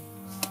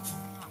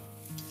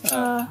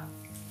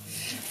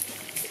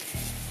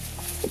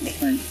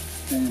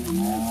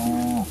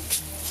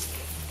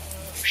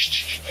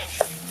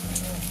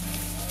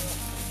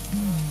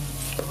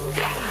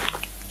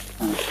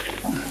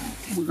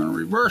 We're going to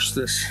reverse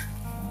this.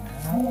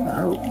 I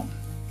hope. I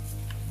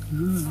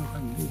don't know if I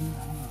can do that.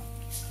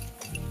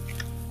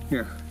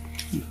 Here.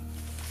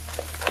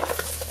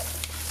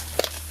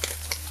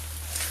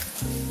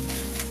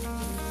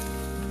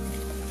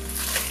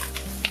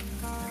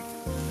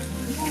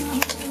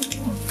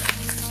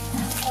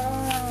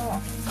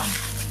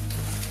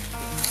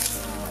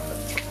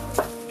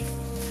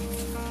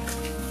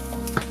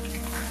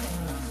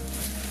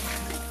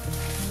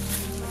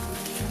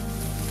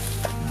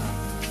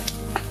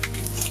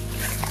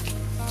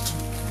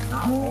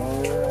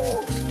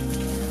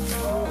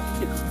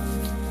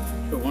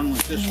 So one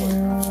went this way.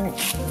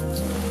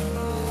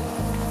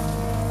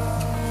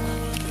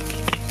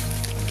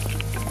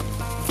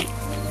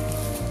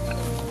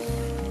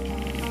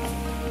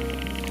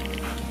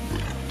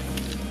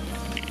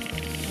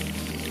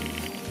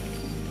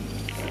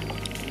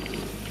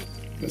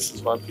 This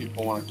is why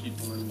people want to keep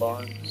them in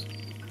barns.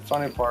 The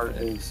funny part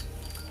is,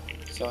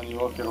 so when you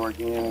look at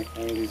organic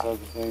and these other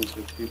things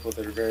with people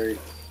that are very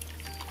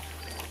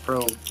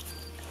pro,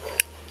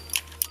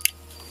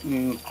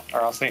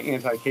 or I'll say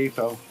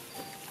anti-CAFO,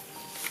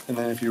 and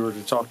then if you were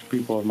to talk to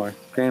people of my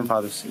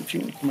grandfather's,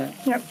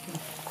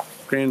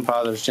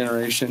 grandfather's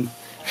generation,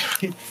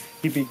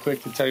 he'd be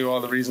quick to tell you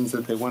all the reasons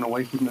that they went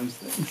away from those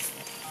things.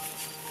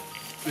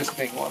 This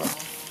being one of them.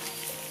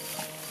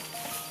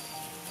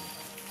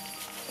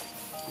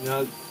 You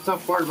know, the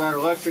tough part about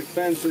electric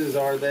fences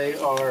are they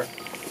are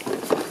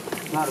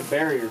not a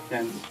barrier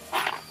fence.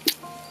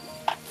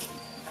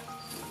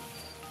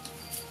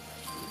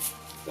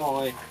 It's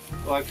only,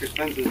 electric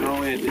fences are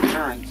only a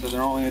deterrent, so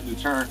they're only a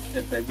deterrent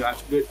if they've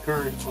got good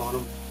current on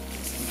them.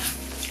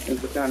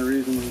 That's the kind of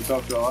reason when you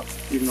talk to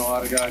even a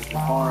lot of guys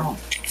that farm,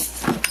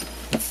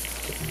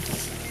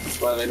 that's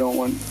why they don't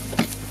want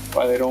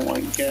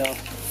cows.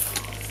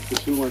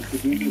 Because who wants to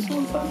do this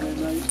on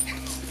Saturday night?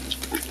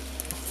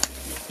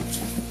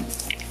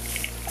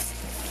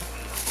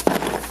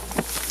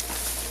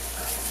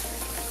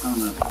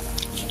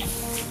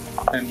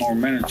 10 more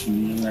minutes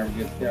and you'll never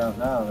get cows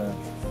out of there.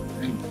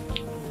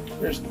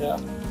 There's cow.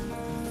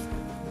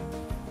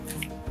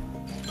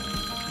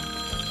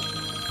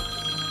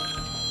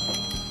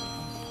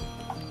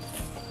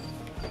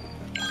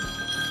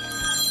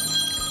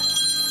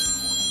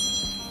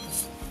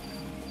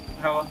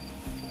 Hello.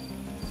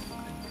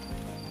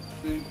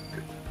 Sí.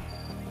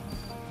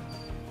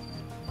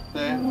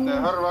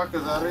 Dejar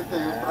vacas ahorita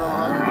yo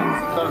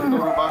trabajar con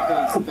una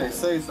vaca de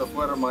 6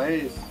 afuera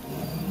maíz.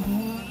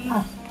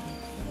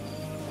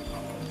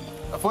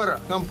 Afuera,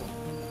 campo.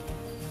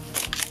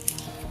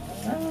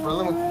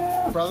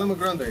 Problema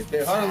grande.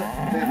 Dejar.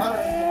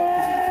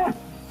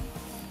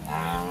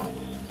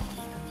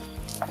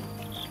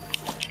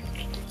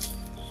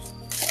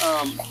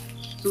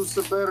 Tú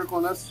saber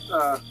con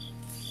esta,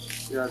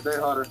 ya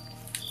dejar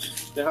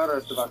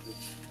esta vaca.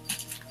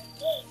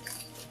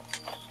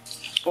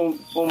 Un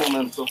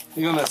momento.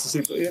 Yo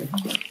necesito ir.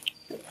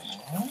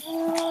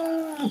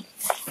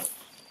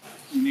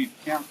 You need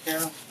count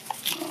cow?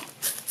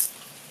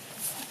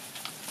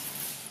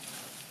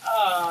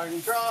 I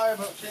can try,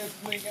 but chances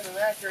we get an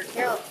accurate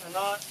count or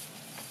not.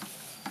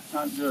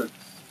 Not good.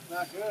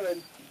 Not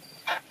good.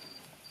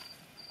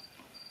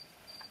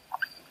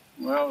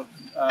 Well,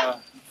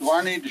 do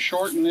I need to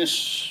shorten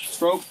this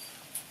rope,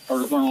 or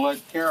are we going to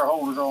let Kara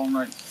hold it all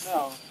night?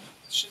 No,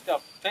 she's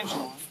got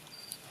potential on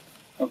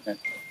it. Okay.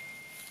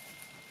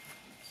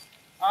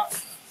 Not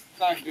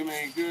gonna do me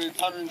any good.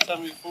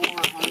 174,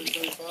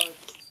 175.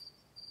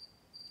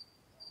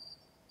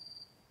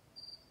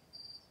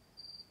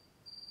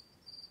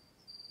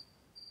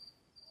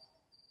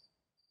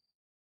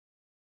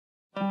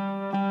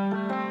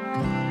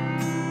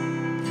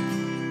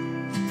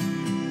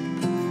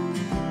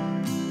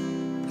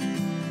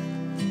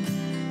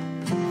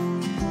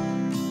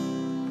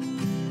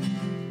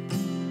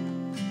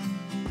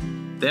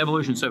 The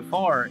evolution so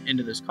far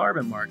into this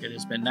carbon market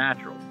has been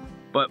natural.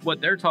 But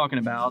what they're talking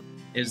about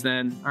is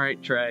then, all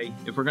right, Trey,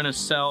 if we're gonna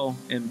sell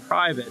in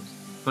private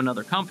to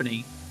another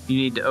company, you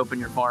need to open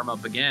your farm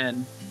up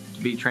again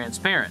to be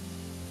transparent.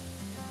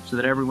 so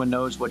that everyone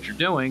knows what you're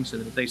doing, so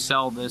that if they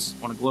sell this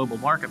on a global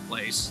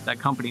marketplace, that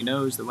company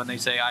knows that when they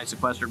say I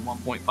sequestered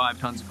 1.5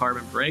 tons of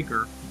carbon per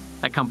acre,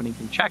 that company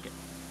can check it.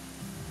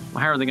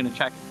 Well, how are they going to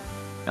check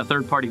it? A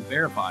third-party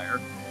verifier,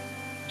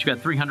 but you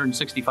got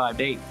 365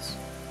 days.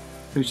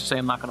 Who's to say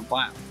I'm not going to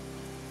plow?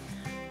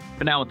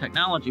 But now with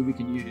technology, we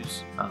can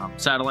use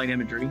satellite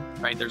imagery,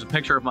 right? There's a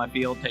picture of my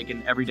field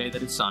taken every day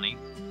that it's sunny.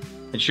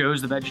 It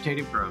shows the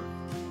vegetative growth.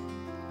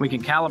 We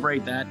can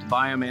calibrate that to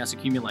biomass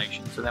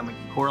accumulation, so then we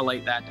can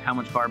correlate that to how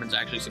much carbon's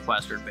actually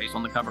sequestered based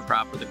on the cover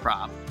crop or the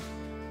crop.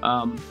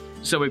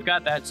 So we've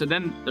got that. So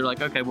then they're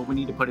like, okay, well, we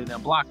need to put it in a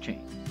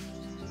blockchain.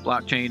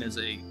 Blockchain is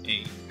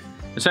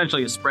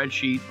essentially a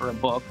spreadsheet or a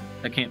book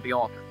that can't be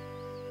altered.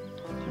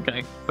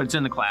 Okay, but it's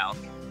in the cloud,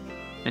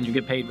 and you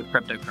get paid with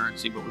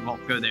cryptocurrency, but we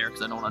won't go there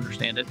because I don't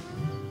understand it.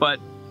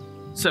 But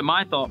so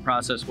my thought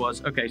process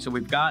was, okay, so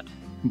we've got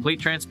complete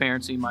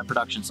transparency in my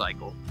production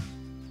cycle.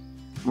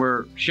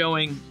 We're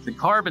showing the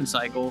carbon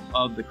cycle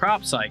of the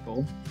crop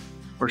cycle.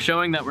 We're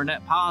showing that we're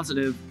net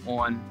positive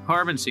on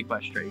carbon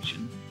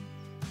sequestration.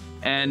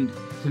 And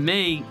to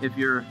me, if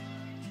you're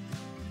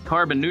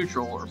carbon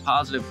neutral or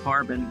positive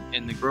carbon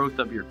in the growth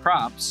of your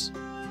crops,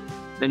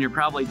 then you're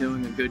probably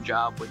doing a good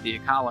job with the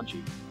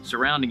ecology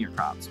surrounding your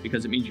crops,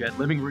 because it means you had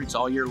living roots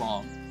all year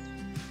long.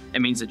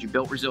 It means that you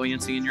built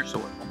resiliency in your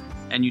soil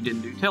and you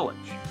didn't do tillage,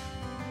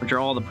 which are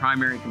all the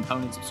primary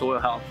components of soil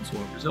health and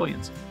soil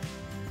resiliency.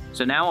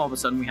 So now all of a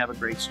sudden we have a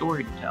great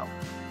story to tell.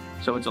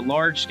 So it's a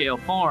large scale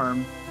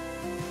farm,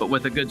 but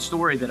with a good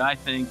story that I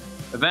think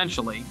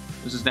eventually,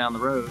 this is down the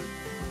road,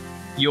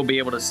 you'll be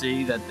able to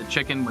see that the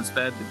chicken was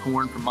fed the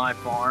corn from my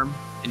farm,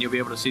 and you'll be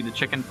able to see the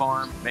chicken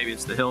farm. Maybe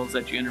it's the hills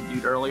that you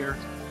interviewed earlier.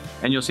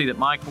 And you'll see that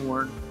my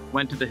corn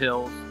went to the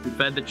hills, who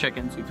fed the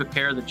chickens, who took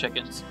care of the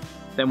chickens,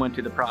 then went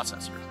to the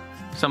processor.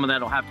 Some of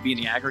that will have to be in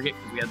the aggregate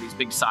because we have these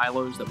big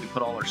silos that we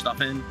put all our stuff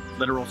in,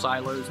 literal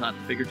silos, not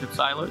figurative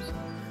silos.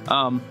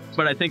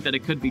 But I think that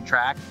it could be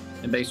tracked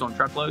and based on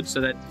truckloads, so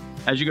that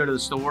as you go to the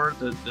store,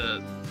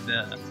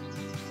 the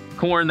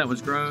corn that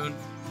was grown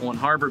on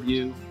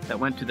Harborview that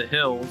went to the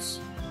hills,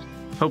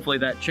 hopefully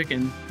that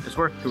chicken is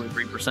worth 2 or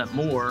 3%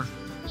 more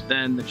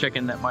than the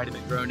chicken that might have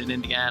been grown in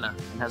Indiana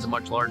and has a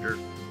much larger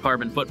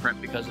carbon footprint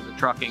because of the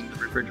trucking, the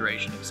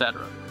refrigeration,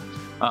 etc.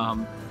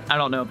 I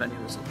don't know if any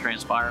of this will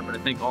transpire, but I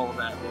think all of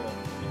that will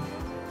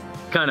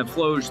kind of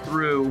flows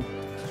through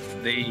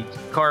the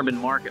carbon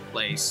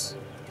marketplace,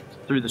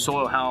 through the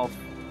soil health,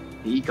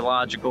 the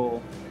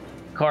ecological,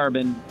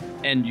 carbon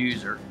end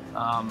user.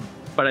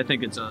 But I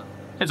think it's a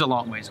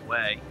long ways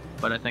away,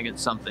 but I think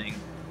it's something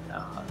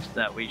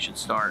that we should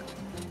start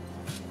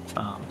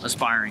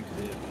aspiring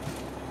to do.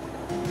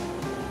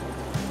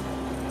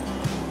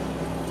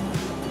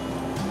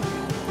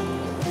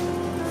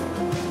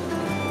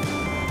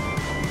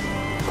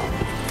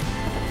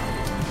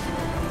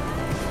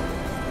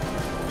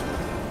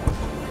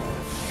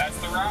 That's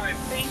the ride.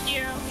 Thank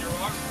you. You're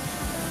welcome.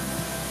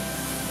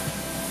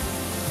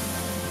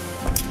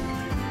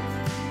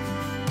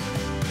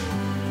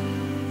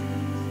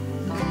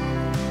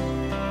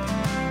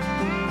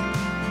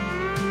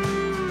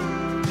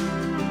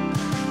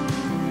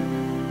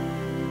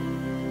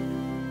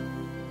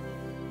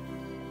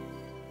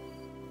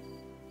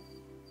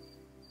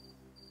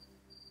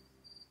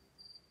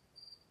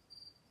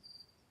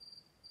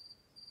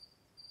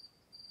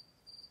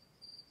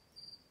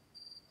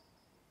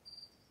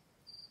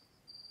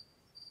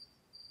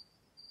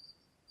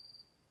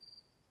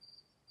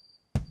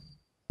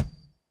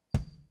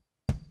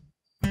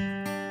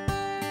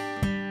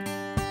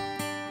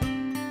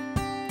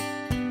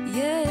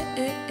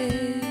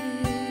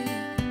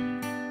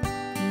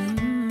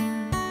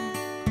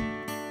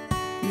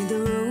 May the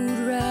road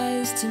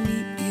rise to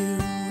meet you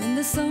and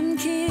the sun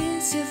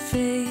kiss your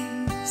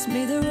face.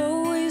 May there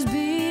always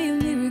be a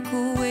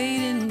miracle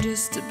waiting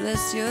just to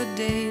bless your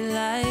day.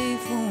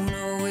 Life won't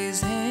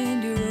always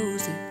hand you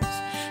roses.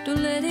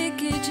 Don't let it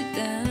get you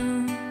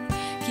down.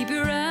 Keep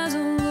your eyes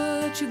on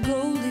what your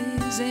goal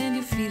is and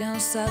your feet on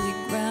solid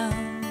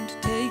ground.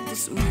 Take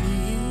this with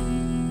you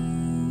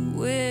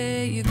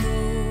where you go.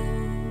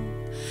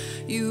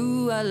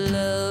 You are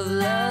love,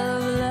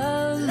 love,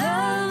 love,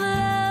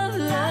 love, love,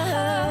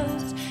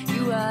 loved.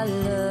 You are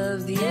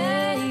loved,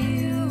 yeah,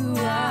 you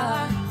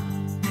are.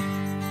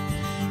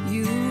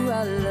 You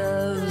are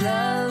love,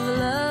 love,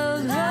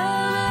 love,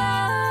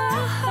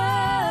 love,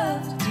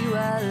 loved. You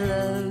are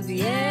loved,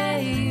 yeah,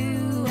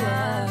 you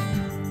are.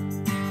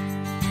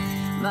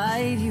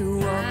 Might you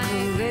walk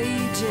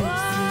courageously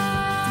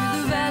through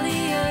the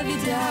valley of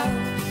your doubt.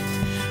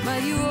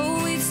 Might you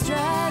always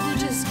strive to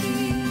just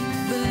keep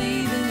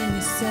believing in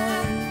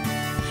yourself.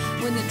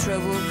 When the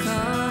trouble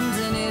comes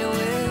and it